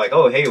 kid? And I'm like,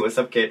 oh, hey, what's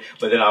up, kid?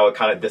 But then I would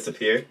kind of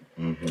disappear.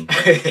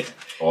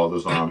 Mm-hmm. All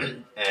the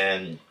time.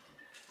 And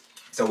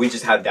so we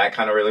just had that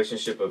kind of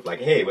relationship of like,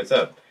 hey, what's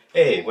up?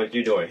 Hey, what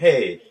you doing?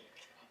 Hey,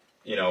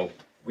 you know,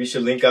 we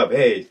should link up.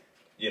 Hey,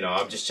 you know,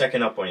 I'm just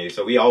checking up on you.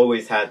 So we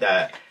always had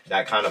that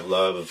kind of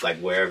love of like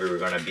wherever we're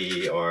going to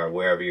be or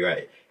wherever you're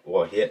at,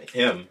 or hit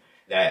him,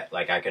 that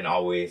like I can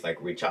always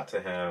like reach out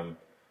to him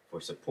for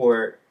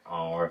support,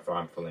 or if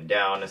I'm feeling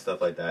down and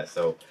stuff like that.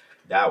 So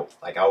that,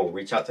 like, I will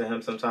reach out to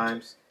him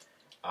sometimes.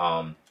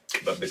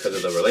 But because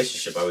of the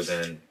relationship I was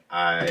in,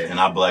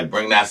 I'd be like,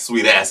 bring that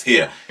sweet ass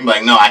here. He'd be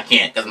like, no, I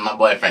can't because my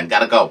boyfriend.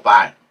 Gotta go.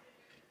 Bye.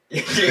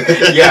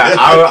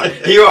 Yeah,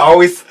 he would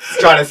always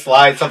try to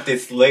slide something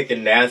slick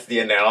and nasty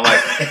in there. I'm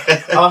like,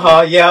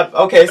 yeah,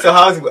 okay, so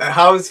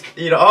how's,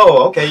 you know,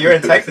 oh, okay, you're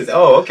in Texas.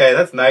 Oh, okay,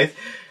 that's nice.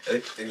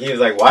 He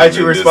was like, why did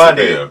you respond?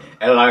 And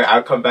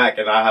I'll come back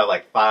and I have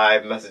like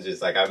 5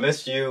 messages. Like, I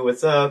missed you.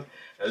 What's up?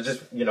 And it's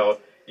just, you know,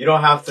 you don't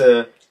have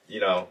to,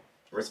 you know,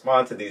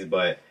 respond to these,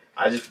 but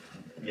I just,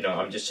 you know,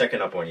 I'm just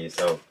checking up on you.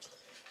 So,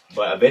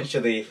 but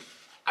eventually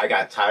I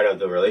got tired of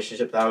the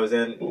relationship that I was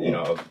in, you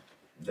know,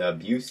 the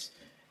abuse.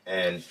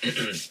 And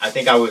I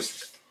think I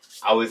was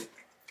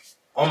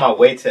on my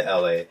way to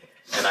LA,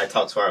 and I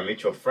talked to our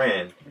mutual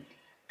friend.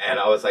 And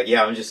I was like,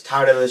 yeah, I'm just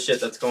tired of the shit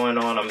that's going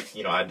on.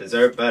 You know, I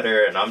deserve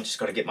better, and I'm just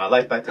going to get my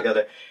life back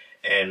together.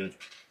 And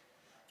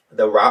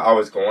the route I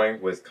was going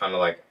was kind of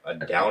like a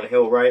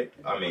downhill route.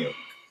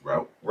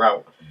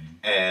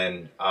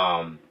 And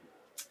I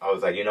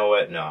was like, you know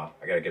what? No,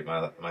 I got to get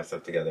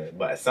myself together.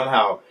 But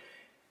somehow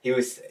he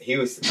was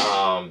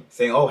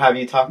saying, oh, have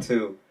you talked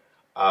to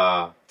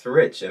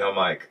Rich? And I'm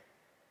like,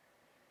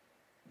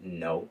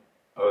 no.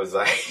 I was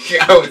like,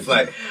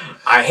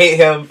 I hate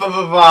him, blah,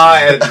 blah, blah,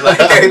 and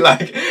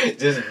like,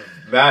 just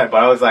mad.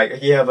 But I was like,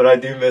 yeah, but I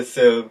do miss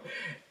him.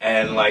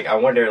 And like, I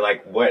wonder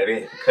like what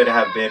it could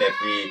have been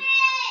if we,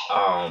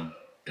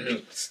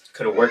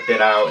 could have worked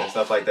it out and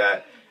stuff like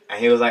that. And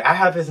he was like, I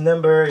have his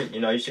number, you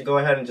know, you should go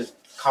ahead and just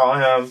call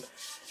him.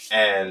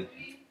 And,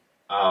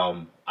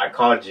 I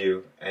called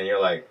you and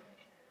you're like,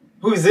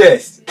 who's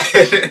this?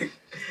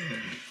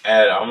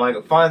 And I'm like,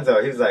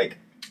 Phonzo. He was like,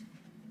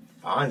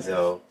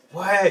 Phonzo?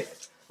 What?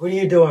 what are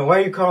you doing? Why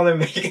are you calling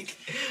me?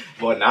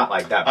 Well, not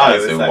like that. I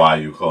didn't say like, why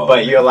you calling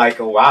But you're like,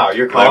 wow,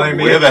 you're calling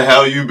me? Where the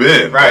hell you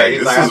been?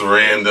 Right. Like, this is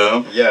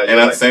random. Yeah. And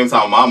at the same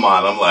time, in my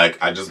mind, I'm like,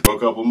 I just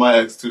broke up with my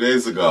ex 2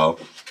 days ago.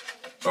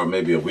 Or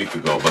maybe a week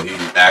ago. But he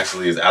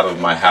actually is out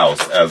of my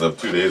house as of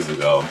 2 days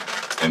ago.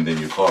 And then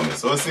you call me.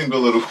 So it seemed a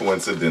little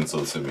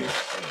coincidental to me.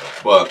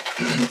 But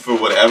for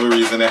whatever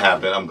reason it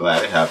happened, I'm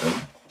glad it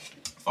happened.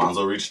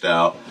 Fonzo reached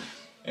out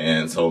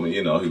and told me,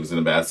 you know, he was in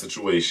a bad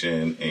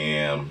situation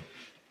and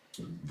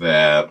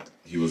that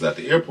he was at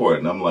the airport.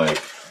 And I'm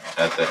like,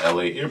 at the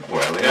LA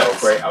airport.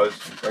 LAX. No, I was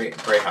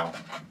Greyhound.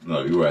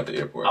 No, you were at the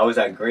airport. I was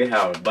at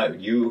Greyhound, but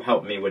you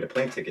helped me with a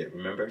plane ticket,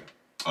 remember?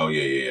 Oh,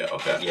 yeah.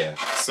 Okay. Yeah.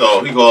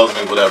 So he calls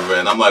me, whatever,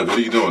 and I'm like, what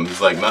are you doing?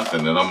 He's like,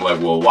 nothing. And I'm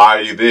like, well, why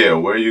are you there?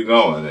 Where are you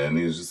going? And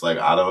he's just like,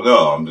 I don't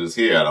know. I'm just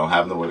here. I don't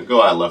have nowhere to go.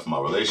 I left my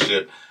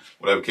relationship,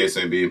 whatever case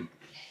may be.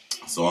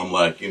 So I'm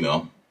like, you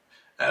know,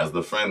 as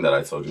the friend that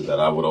I told you that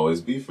I would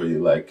always be for you,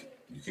 like,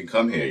 you can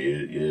come here.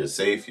 You're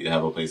safe. You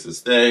have a place to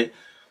stay.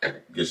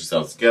 Get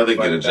yourself together.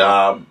 Get a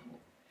job.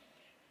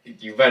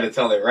 You better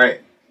tell it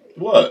right.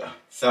 What?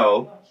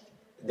 So...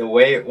 The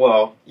way,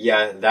 well,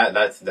 yeah,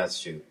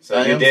 that's true. So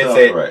I you did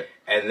say, right.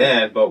 And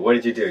then, but what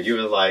did you do? You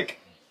were like,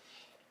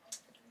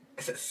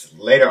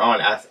 later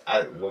on,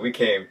 when we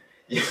came,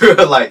 you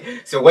were like,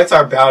 so what's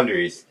our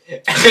boundaries?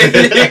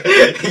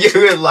 You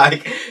were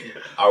like,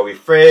 are we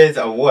friends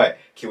or what?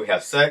 Can we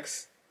have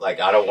sex? Like,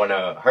 I don't want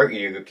to hurt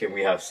you. Can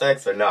we have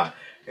sex or not?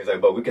 He was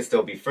like, but we can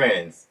still be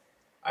friends.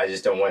 I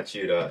just don't want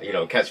you to, you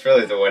know, catch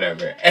feelings or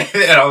whatever. And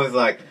then I was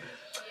like,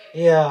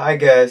 yeah, I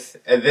guess.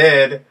 And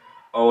then,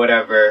 or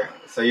whatever.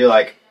 So you're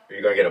like, are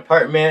you gonna get an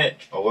apartment,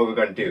 or what are we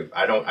gonna do?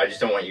 I just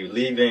don't want you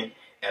leaving,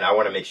 and I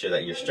want to make sure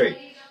that you're straight.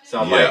 So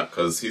I'm like,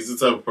 because he's the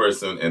type of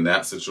person in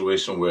that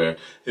situation where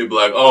he'd be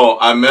like, oh,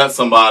 I met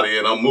somebody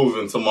and I'm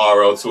moving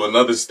tomorrow to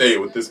another state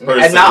with this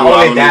person and not who only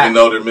I don't that, even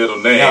know their middle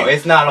name. No,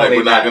 it's not like, only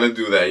we're that. not gonna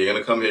do that. You're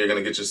gonna come here. You're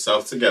gonna get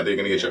yourself together. You're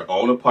gonna get your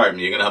own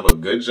apartment. You're gonna have a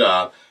good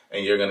job.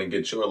 And you're going to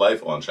get your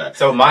life on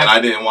track. And I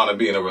didn't want to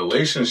be in a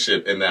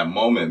relationship in that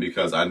moment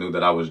because I knew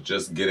that I was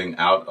just getting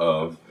out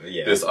of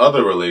this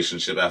other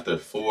relationship after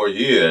 4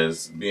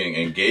 years being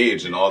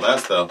engaged and all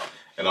that stuff.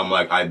 And I'm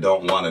like, I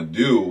don't want to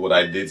do what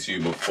I did to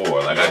you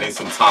before. Like, I need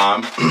some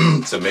time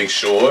to make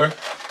sure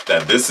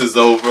that this is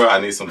over. I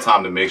need some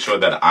time to make sure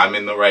that I'm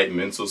in the right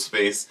mental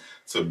space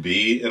to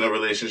be in a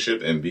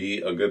relationship and be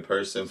a good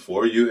person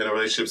for you in a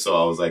relationship. So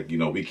I was like, you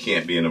know, we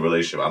can't be in a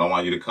relationship. I don't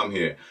want you to come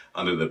here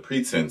under the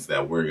pretense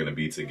that we're going to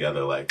be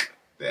together like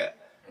that.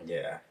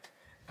 Yeah.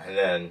 And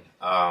then,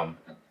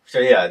 so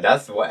yeah,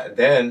 that's what,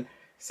 then,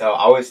 so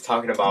I was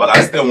talking about. But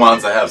I still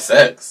wanted to have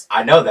sex.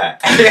 I know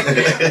that.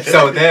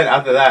 So then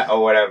after that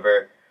or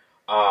whatever,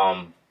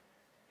 I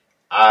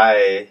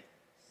was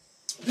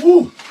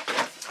good.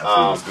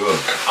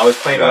 I was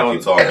playing on.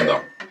 Keep talking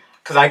though.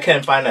 Because I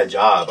couldn't find a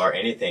job or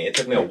anything. It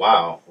took me a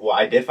while. Well,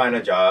 I did find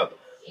a job,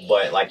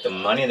 but like the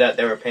money that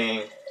they were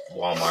paying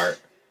Walmart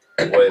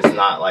was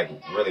not like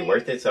really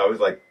worth it. So I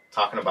was like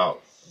talking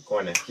about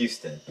going to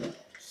Houston.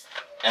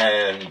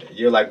 And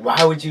you're like,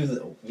 why would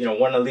you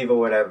want to leave or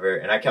whatever?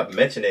 And I kept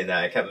mentioning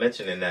that.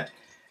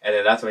 And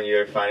then that's when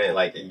you're finding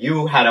like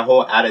you had a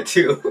whole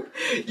attitude.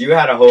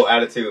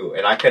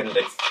 And I couldn't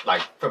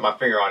like put my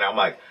finger on it. I'm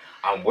like,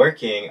 I'm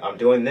working, I'm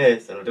doing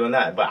this and I'm doing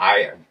that. But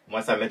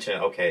once I mentioned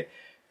it, okay,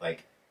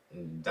 like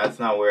that's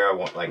not where I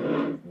want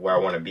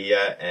to be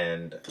at,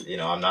 and you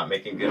know I'm not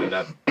making good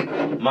enough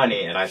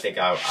money, and I think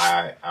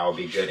I'll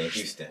be good in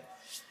Houston.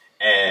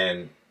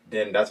 And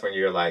then that's when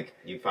you're like,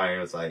 you finally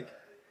was like,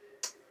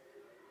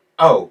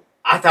 oh,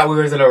 I thought we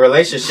was in a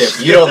relationship.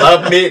 You don't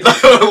love me?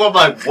 I'm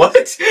like,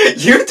 what?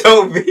 You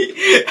told me.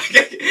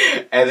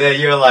 And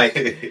then you're like,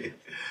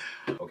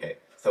 okay,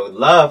 so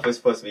love was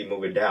supposed to be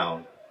moving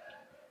down,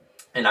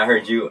 and I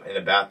heard you in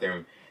the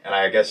bathroom, and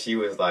I guess she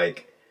was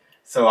like,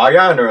 so are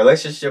y'all in a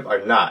relationship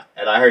or not?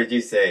 And I heard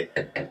you say,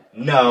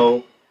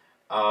 no,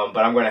 but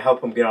I'm going to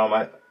help him get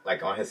on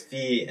on his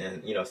feet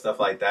and, you know, stuff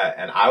like that.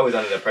 And I was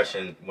under the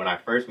impression when I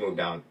first moved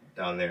down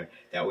there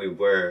that we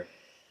were,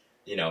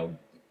 you know,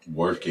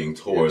 working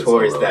towards a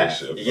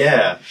relationship. That.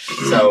 Yeah.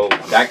 So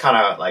that kind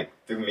of like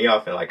threw me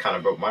off and like kind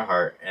of broke my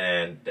heart.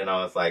 And then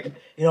I was like,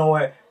 you know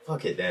what?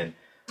 Fuck it then.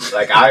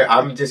 Like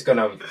I'm just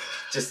gonna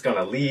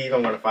leave.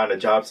 I'm gonna find a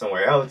job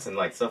somewhere else and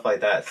like stuff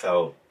like that.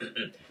 So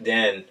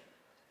then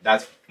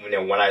that's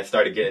when I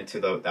started getting to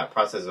that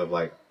process of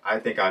like, I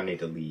think I need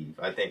to leave.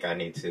 I think I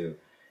need to,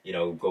 you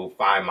know, go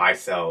find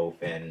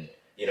myself and,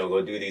 you know, go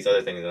do these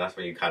other things. And that's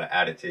when you kind of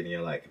attitude and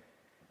you're like,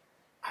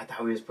 I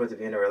thought we were supposed to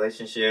be in a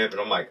relationship.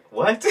 And I'm like,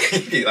 what?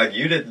 Like,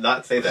 you did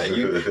not say that.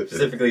 You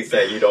specifically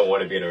said you don't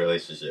want to be in a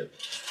relationship.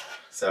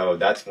 So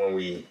that's when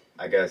we,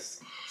 I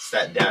guess,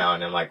 sat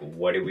down and like,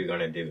 what are we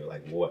going to do?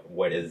 Like,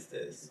 what is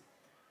this?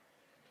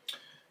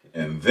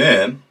 And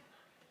then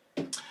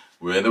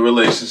we're in a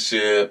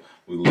relationship.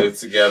 We live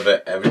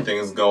together.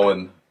 Everything's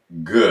going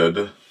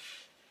good.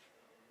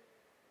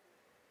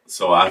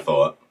 So I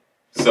thought.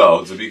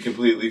 So, to be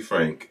completely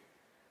frank,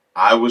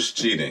 I was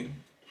cheating.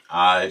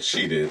 I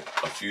cheated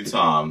a few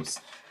times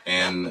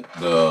in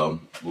the,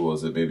 what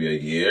was it, maybe a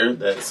year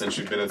that since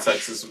you've been in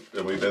Texas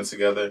that we've been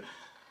together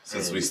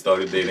since we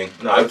started dating.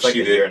 No, it was like a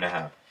year and a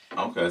half.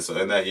 Okay, so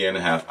in that year and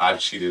a half, I've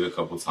cheated a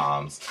couple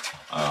times,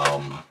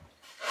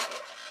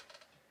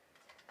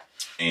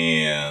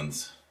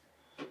 and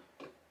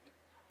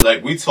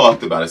like we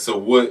talked about it. So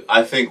what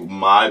I think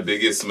my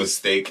biggest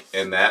mistake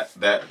in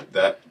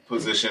that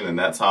position in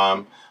that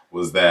time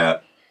was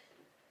that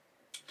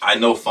I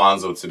know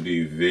Fonzo to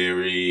be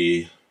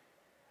very,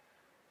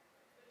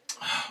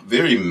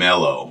 very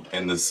mellow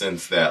in the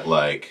sense that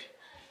like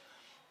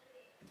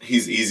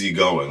he's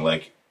easygoing.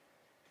 Like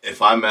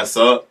if I mess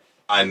up,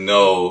 I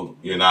know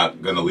you're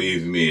not gonna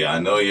leave me. I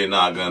know you're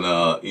not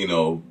gonna, you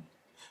know,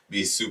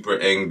 be super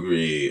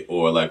angry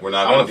or like we're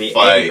not gonna be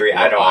fight angry. or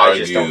I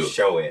argue just don't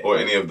show it or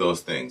any of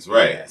those things.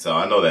 Right. Yeah. So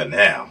I know that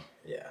now.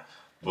 Yeah.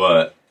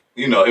 But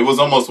you know, it was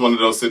almost one of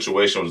those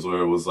situations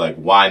where it was like,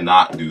 why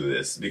not do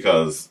this?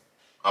 Because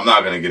I'm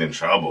not gonna get in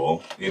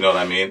trouble. You know what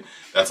I mean?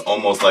 That's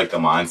almost like the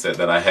mindset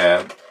that I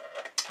had.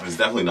 It's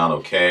definitely not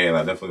okay, and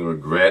I definitely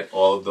regret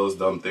all of those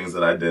dumb things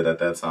that I did at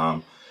that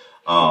time.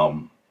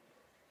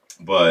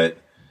 But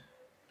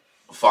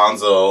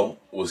Fonzo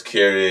was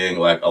carrying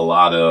like a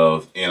lot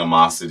of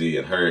animosity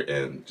and hurt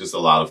and just a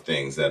lot of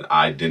things that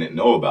I didn't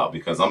know about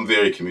because I'm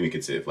very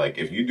communicative. Like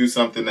if you do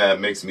something that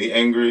makes me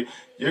angry,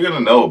 you're gonna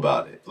know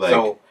about it. Like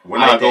so we're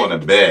not going to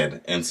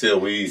bed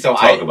until we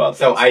talk about this.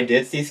 So I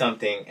did see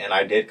something and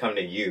I did come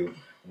to you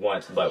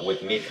once, but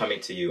with me coming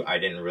to you, I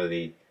didn't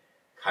really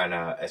kind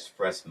of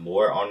express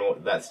more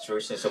on that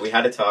situation. So we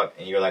had to talk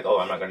and you're like, oh,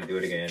 I'm not going to do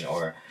it again.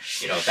 Or,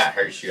 you know, if that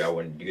hurts you, I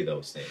wouldn't do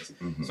those things.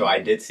 Mm-hmm. So I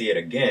did see it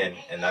again.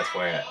 And that's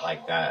where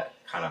like that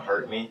kind of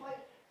hurt me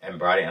and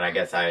brought it. And I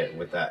guess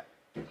with that,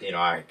 you know,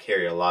 I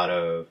carry a lot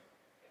of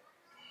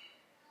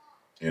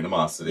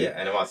animosity. Yeah,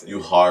 animosity.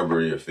 You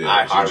harbor your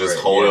feelings. You just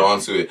hold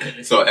on to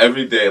it. So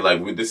every day,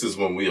 like this is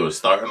when we were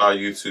starting our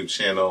YouTube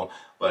channel,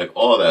 like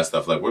all that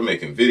stuff. Like we're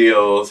making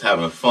videos,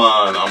 having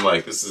fun. I'm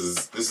like, this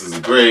is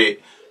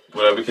great.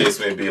 Whatever case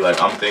may be,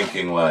 like I'm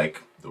thinking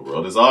like the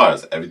world is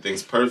ours.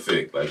 Everything's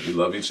perfect. Like we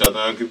love each other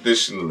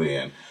unconditionally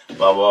and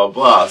blah, blah,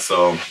 blah.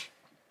 So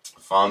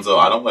Fonzo,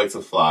 I don't like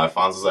to fly.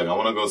 Fonzo's like, I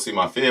want to go see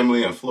my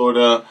family in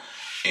Florida.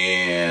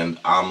 And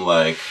I'm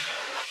like,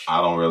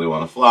 I don't really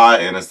want to fly.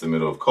 And it's the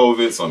middle of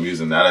COVID. So I'm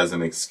using that as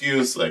an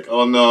excuse. Like,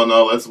 oh, no,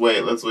 let's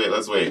wait.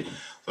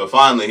 So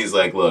finally he's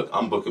like, look,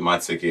 I'm booking my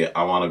ticket.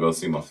 I want to go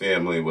see my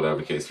family,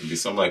 whatever the case may be.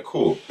 So I'm like,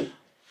 cool.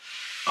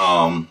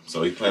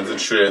 So he plans a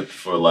trip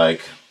for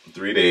like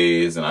 3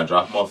 days and I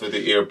drop him off at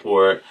the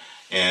airport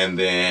and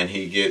then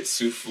he gets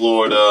to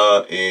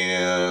Florida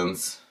and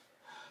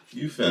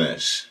you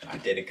finish. I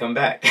didn't come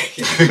back.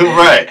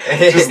 Right.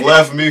 Just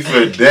left me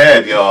for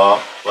dead, y'all.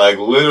 Like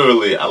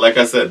literally, like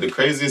I said, the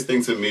craziest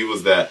thing to me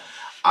was that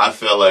I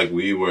felt like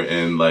we were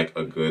in like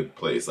a good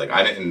place. Like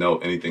I didn't know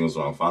anything was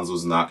wrong.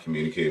 Fonzo's not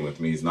communicating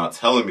with me. He's not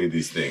telling me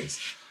these things.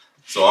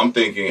 So I'm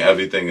thinking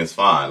everything is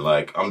fine.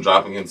 Like I'm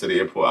dropping him to the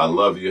airport. I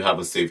love you. Have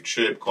a safe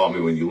trip. Call me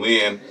when you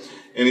land.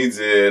 And he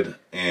did.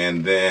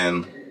 And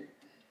then,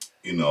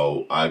 you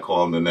know, I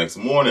call him the next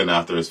morning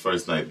after his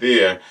first night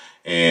there.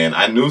 And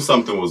I knew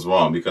something was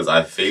wrong because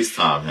I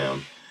FaceTime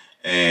him.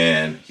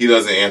 And he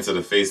doesn't answer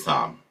the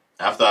FaceTime.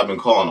 After I've been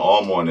calling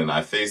all morning,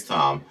 I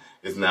FaceTime.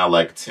 It's now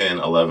like 10,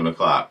 11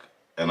 o'clock.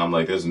 And I'm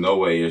like, there's no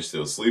way you're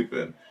still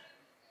sleeping.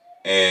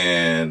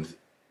 And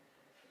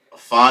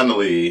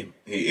finally,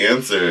 he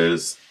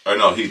answers, or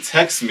no, he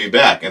texts me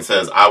back and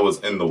says, I was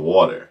in the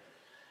water.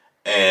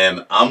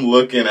 And I'm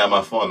looking at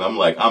my phone, and I'm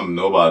like, I'm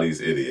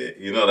nobody's idiot.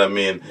 You know what I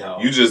mean? No.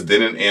 You just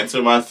didn't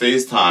answer my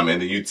FaceTime,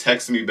 and then you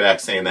text me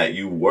back saying that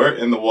you were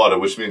in the water,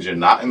 which means you're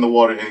not in the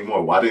water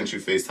anymore. Why didn't you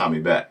FaceTime me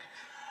back?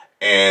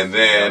 And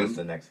then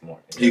the next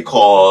morning. He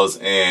calls,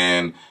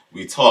 and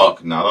we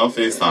talk, not on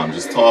FaceTime,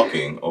 just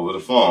talking over the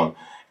phone.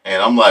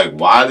 And I'm like,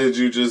 why did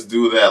you just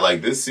do that?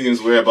 Like, this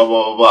seems weird, blah,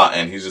 blah, blah, blah.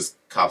 And he just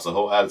cops a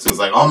whole attitude. He's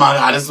like, oh my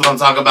God, this is what I'm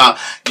talking about.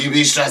 You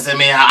be stressing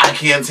me out. I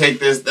can't take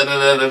this. Da, da,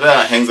 da, da,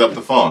 da. Hangs up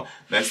the phone.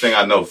 Next thing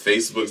I know,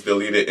 Facebook's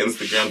deleted,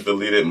 Instagram's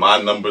deleted,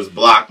 my number's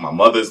blocked, my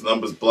mother's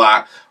number's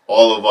blocked,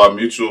 all of our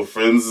mutual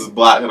friends is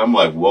blocked. And I'm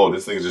like, whoa,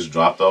 this thing just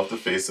dropped off the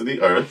face of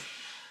the earth.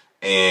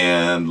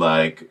 And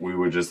like, we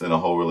were just in a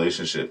whole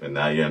relationship. And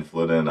now you're in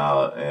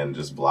Florida and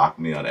just blocked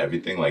me on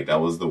everything. Like,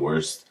 that was the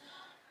worst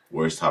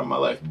time of my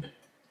life.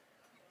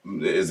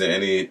 Is there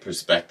any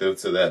perspective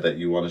to that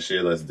you want to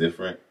share that's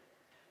different?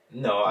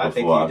 No, I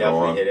think you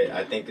definitely hit it.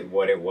 I think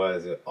what it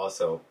was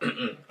also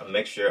a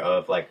mixture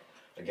of like,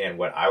 again,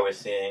 what I was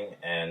seeing,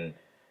 and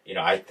you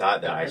know, I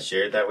thought that I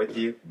shared that with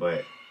you,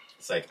 but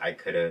it's like I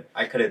could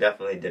have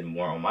definitely did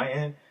more on my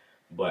end,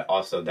 but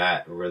also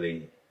that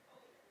really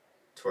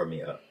tore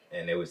me up,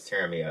 and it was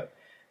tearing me up.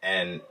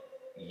 And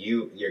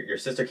your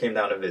sister came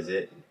down to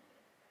visit,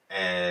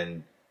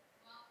 and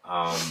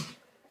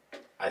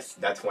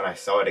that's when I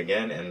saw it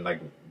again, and like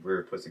we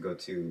were supposed to go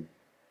to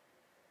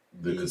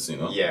the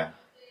casino. Yeah.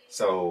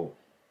 So,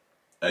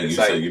 and you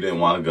said you didn't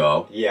want to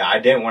go. Yeah, I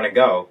didn't want to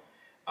go,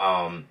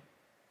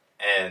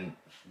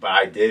 but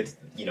I did,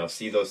 you know,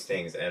 see those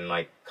things, and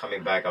like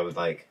coming back, I was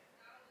like,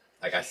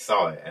 like I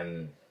saw it,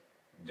 and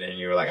then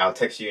you were like, I'll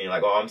text you, and you're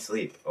like, oh, I'm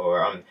asleep,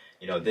 or I'm,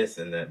 you know, this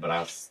and that, but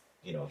I'll,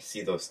 you know,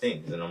 see those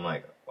things, and I'm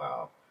like,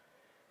 wow.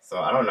 So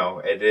I don't know.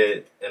 It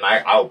did, and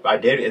I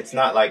did. It's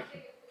not like,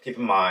 keep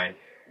in mind,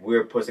 we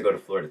were supposed to go to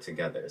Florida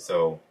together,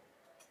 so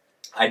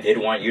I did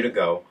want you to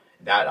go.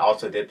 That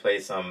also did play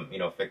some, you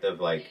know, effective,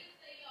 like,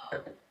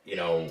 you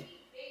know,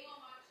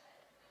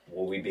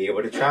 will we be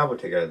able to travel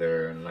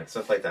together and like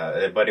stuff like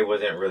that. But it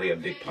wasn't really a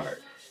big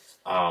part.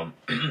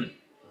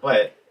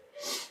 But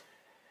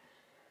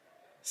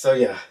so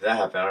yeah, that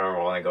happened. I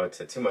don't want to go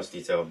into too much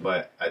detail,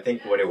 but I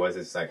think what it was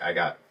is like I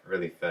got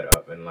really fed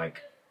up and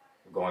like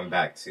going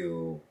back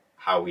to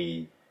how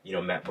we, you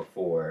know, met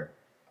before,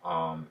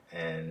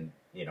 and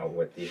you know,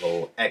 with the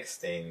whole X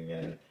thing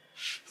and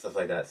stuff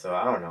like that. So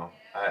I don't know.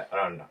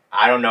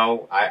 I don't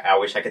know. I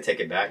wish I could take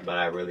it back, but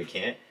I really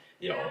can't.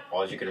 You know,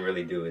 all you can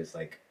really do is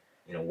like,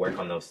 you know, work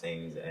on those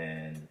things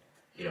and,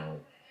 you know,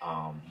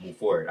 move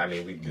forward. I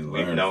mean, we've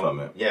known from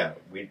it. Yeah,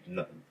 we've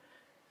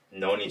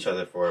known each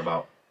other for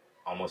about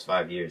almost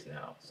 5 years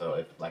now. So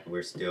if like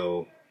we're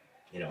still,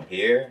 you know,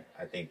 here,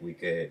 I think we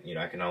could, you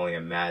know, I can only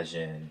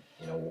imagine,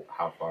 you know,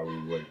 how far we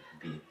would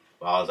be.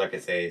 But all I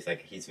can say is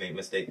like he's made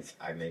mistakes,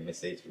 I've made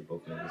mistakes, we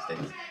both made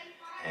mistakes.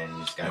 And,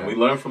 you just gotta, and we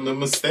learn from the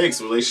mistakes.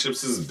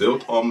 Relationships is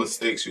built on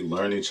mistakes. You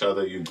learn each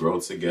other, you grow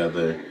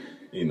together.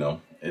 You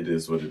know, it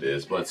is what it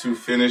is. But to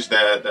finish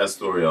that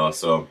story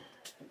also,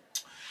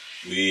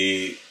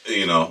 we,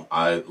 you know,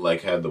 I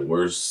like had the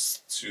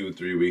worst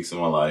 2-3 weeks of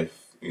my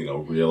life, you know,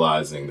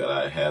 realizing that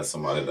I had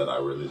somebody that I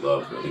really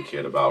loved, really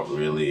cared about,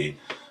 really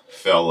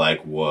felt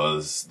like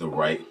was the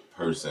right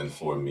person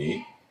for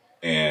me.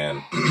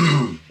 And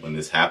when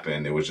this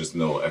happened, there was just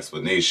no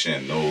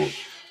explanation,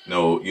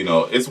 no, you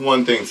know, it's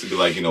one thing to be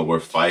like, you know, we're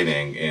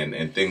fighting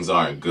and things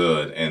aren't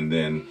good. And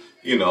then,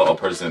 you know, a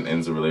person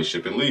ends a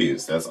relationship and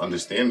leaves. That's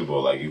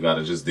understandable. Like, you got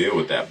to just deal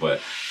with that. But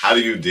how do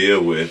you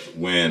deal with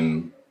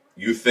when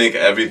you think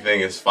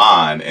everything is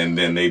fine and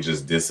then they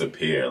just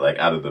disappear, like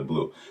out of the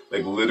blue?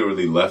 Like,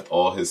 literally left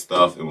all his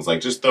stuff and was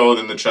like, just throw it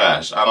in the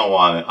trash. I don't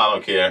want it. I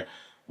don't care.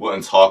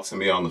 Wouldn't talk to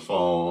me on the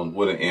phone.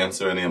 Wouldn't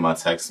answer any of my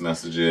text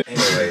messages.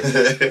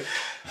 anyways.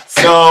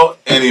 So,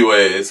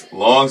 anyways,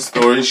 long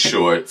story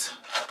short,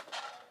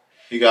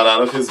 he got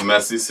out of his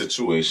messy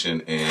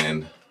situation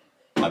and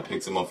I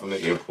picked him up from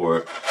the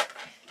airport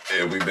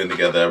and we've been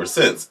together ever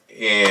since.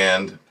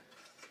 And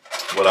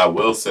what I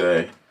will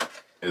say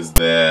is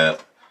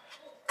that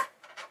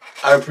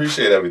I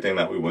appreciate everything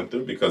that we went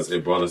through because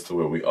it brought us to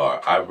where we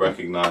are. I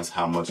recognize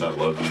how much I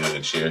love you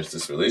and cherish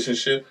this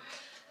relationship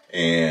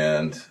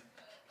and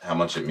how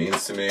much it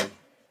means to me.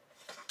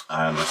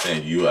 I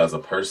understand you as a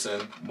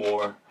person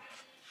more,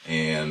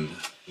 and,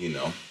 you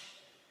know,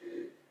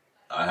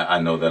 I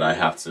know that I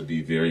have to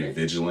be very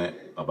vigilant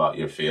about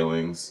your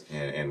feelings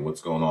and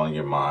what's going on in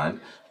your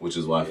mind, which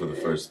is why for the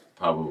first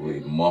probably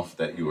month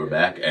that you were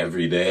back,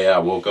 every day I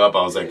woke up,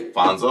 I was like,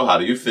 Fonzo, how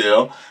do you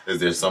feel? Is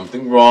there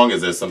something wrong?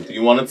 Is there something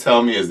you want to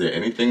tell me? Is there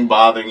anything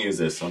bothering you? Is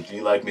there something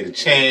you'd like me to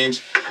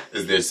change?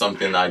 Is there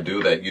something I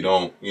do that you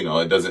don't, you know,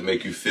 it doesn't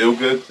make you feel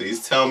good?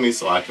 Please tell me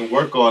so I can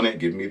work on it.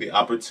 Give me the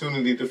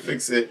opportunity to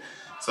fix it.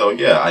 So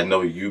yeah, I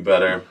know you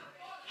better.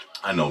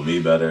 I know me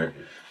better.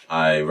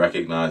 I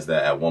recognize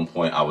that at one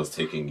point I was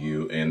taking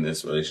you in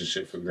this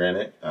relationship for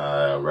granted.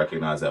 I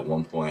recognize at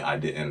one point I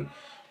didn't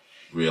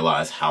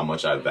realize how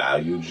much I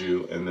valued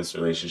you in this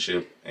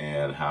relationship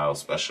and how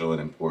special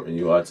and important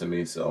you are to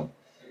me. So,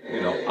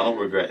 you know, I don't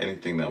regret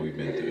anything that we've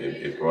been through.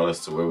 It brought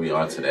us to where we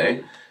are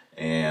today.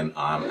 And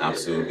I'm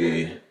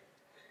absolutely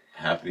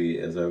happy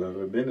as I've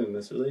ever been in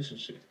this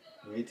relationship.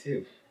 Me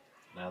too.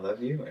 And I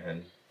love you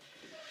and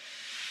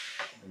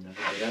I'll never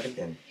do that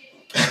again.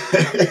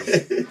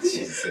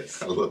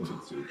 Jesus, I love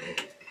you too.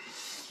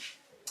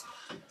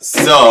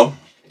 So,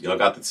 y'all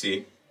got the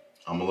tea.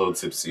 I'm a little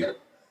tipsy.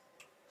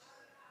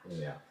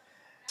 Yeah.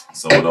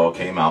 So it all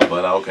came out,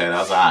 but okay,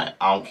 that's alright.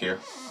 I don't care.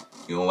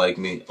 You don't like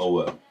me? Oh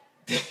well.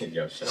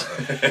 Yo, shut up.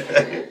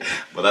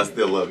 But I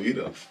still love you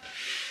though.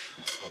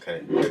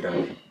 Okay, we're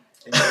done.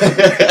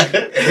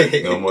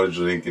 No more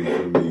drinking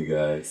for me,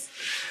 guys.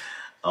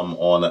 I'm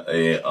on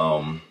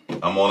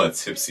a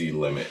tipsy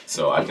limit,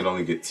 so I can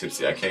only get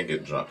tipsy. I can't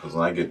get drunk because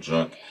when I get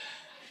drunk,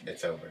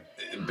 it's over.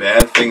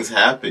 Bad things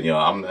happen, yo.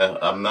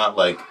 I'm not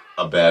like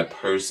a bad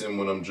person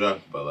when I'm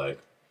drunk, but like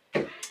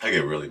I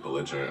get really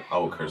belligerent. I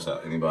will curse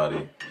out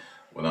anybody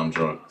when I'm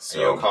drunk. So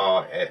and you'll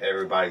call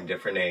everybody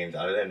different names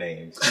out of their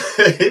names.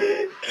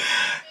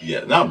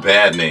 Yeah, not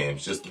bad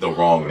names, just the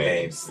wrong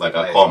names. Like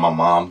I call my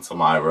mom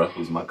Tamira,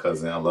 who's my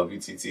cousin. I love you,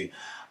 TT.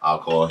 I'll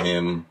call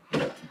him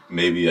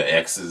maybe an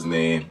ex's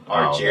name.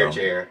 Or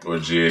Jer. Or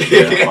Jer,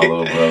 yeah, my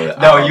little brother.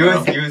 No,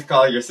 you was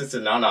calling your sister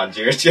Nana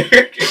Jer.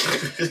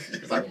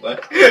 It's like,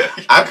 what?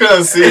 I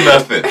couldn't see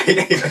nothing.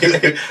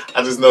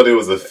 I just know there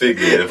was a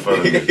figure in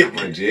front of me. I'm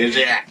like,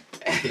 Jer.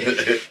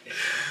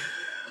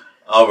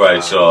 All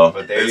right, y'all.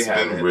 It's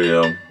been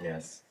real.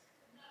 Yes.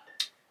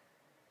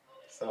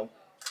 So,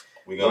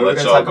 we're going to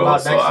let y'all go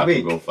so I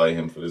can go fight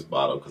him for this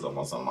bottle because I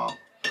want some out.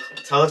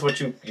 Tell us what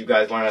you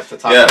guys want us to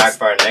talk about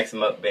for our next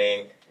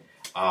mukbang.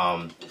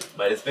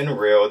 But it's been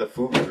real. The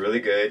food was really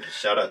good.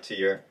 Shout out to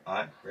your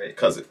aunt, right?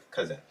 Cousin.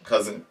 Shout out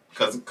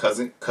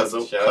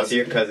to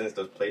your cousins.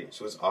 Those plates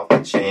was off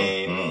the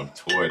chain.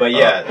 But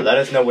yeah, let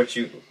us know what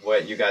you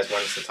guys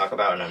want us to talk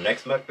about in our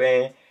next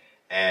mukbang.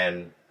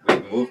 And we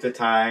moved the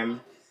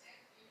time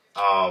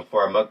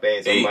for our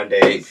mukbangs on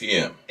Mondays. 8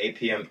 p.m. 8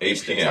 p.m. 8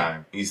 Eastern p.m.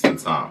 time. Eastern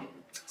time.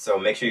 So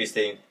make sure you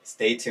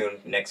stay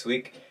tuned next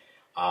week.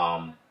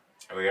 And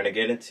we're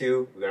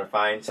gonna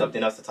find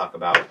something else to talk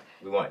about.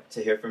 We want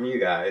to hear from you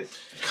guys.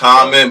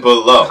 Comment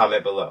below.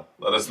 Comment below.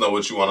 Let us know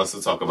what you want us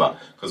to talk about,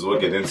 because we'll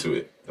get into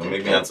it. Don't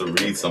make me have to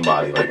read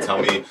somebody. Like,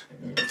 tell me,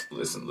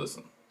 listen.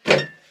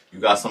 You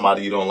got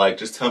somebody you don't like,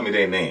 just tell me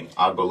their name.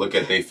 I'll go look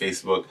at their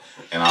Facebook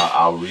and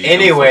I'll read.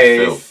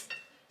 Anyways,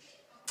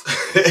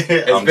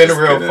 it's been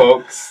real,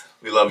 folks.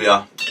 We love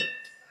y'all.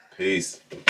 Peace.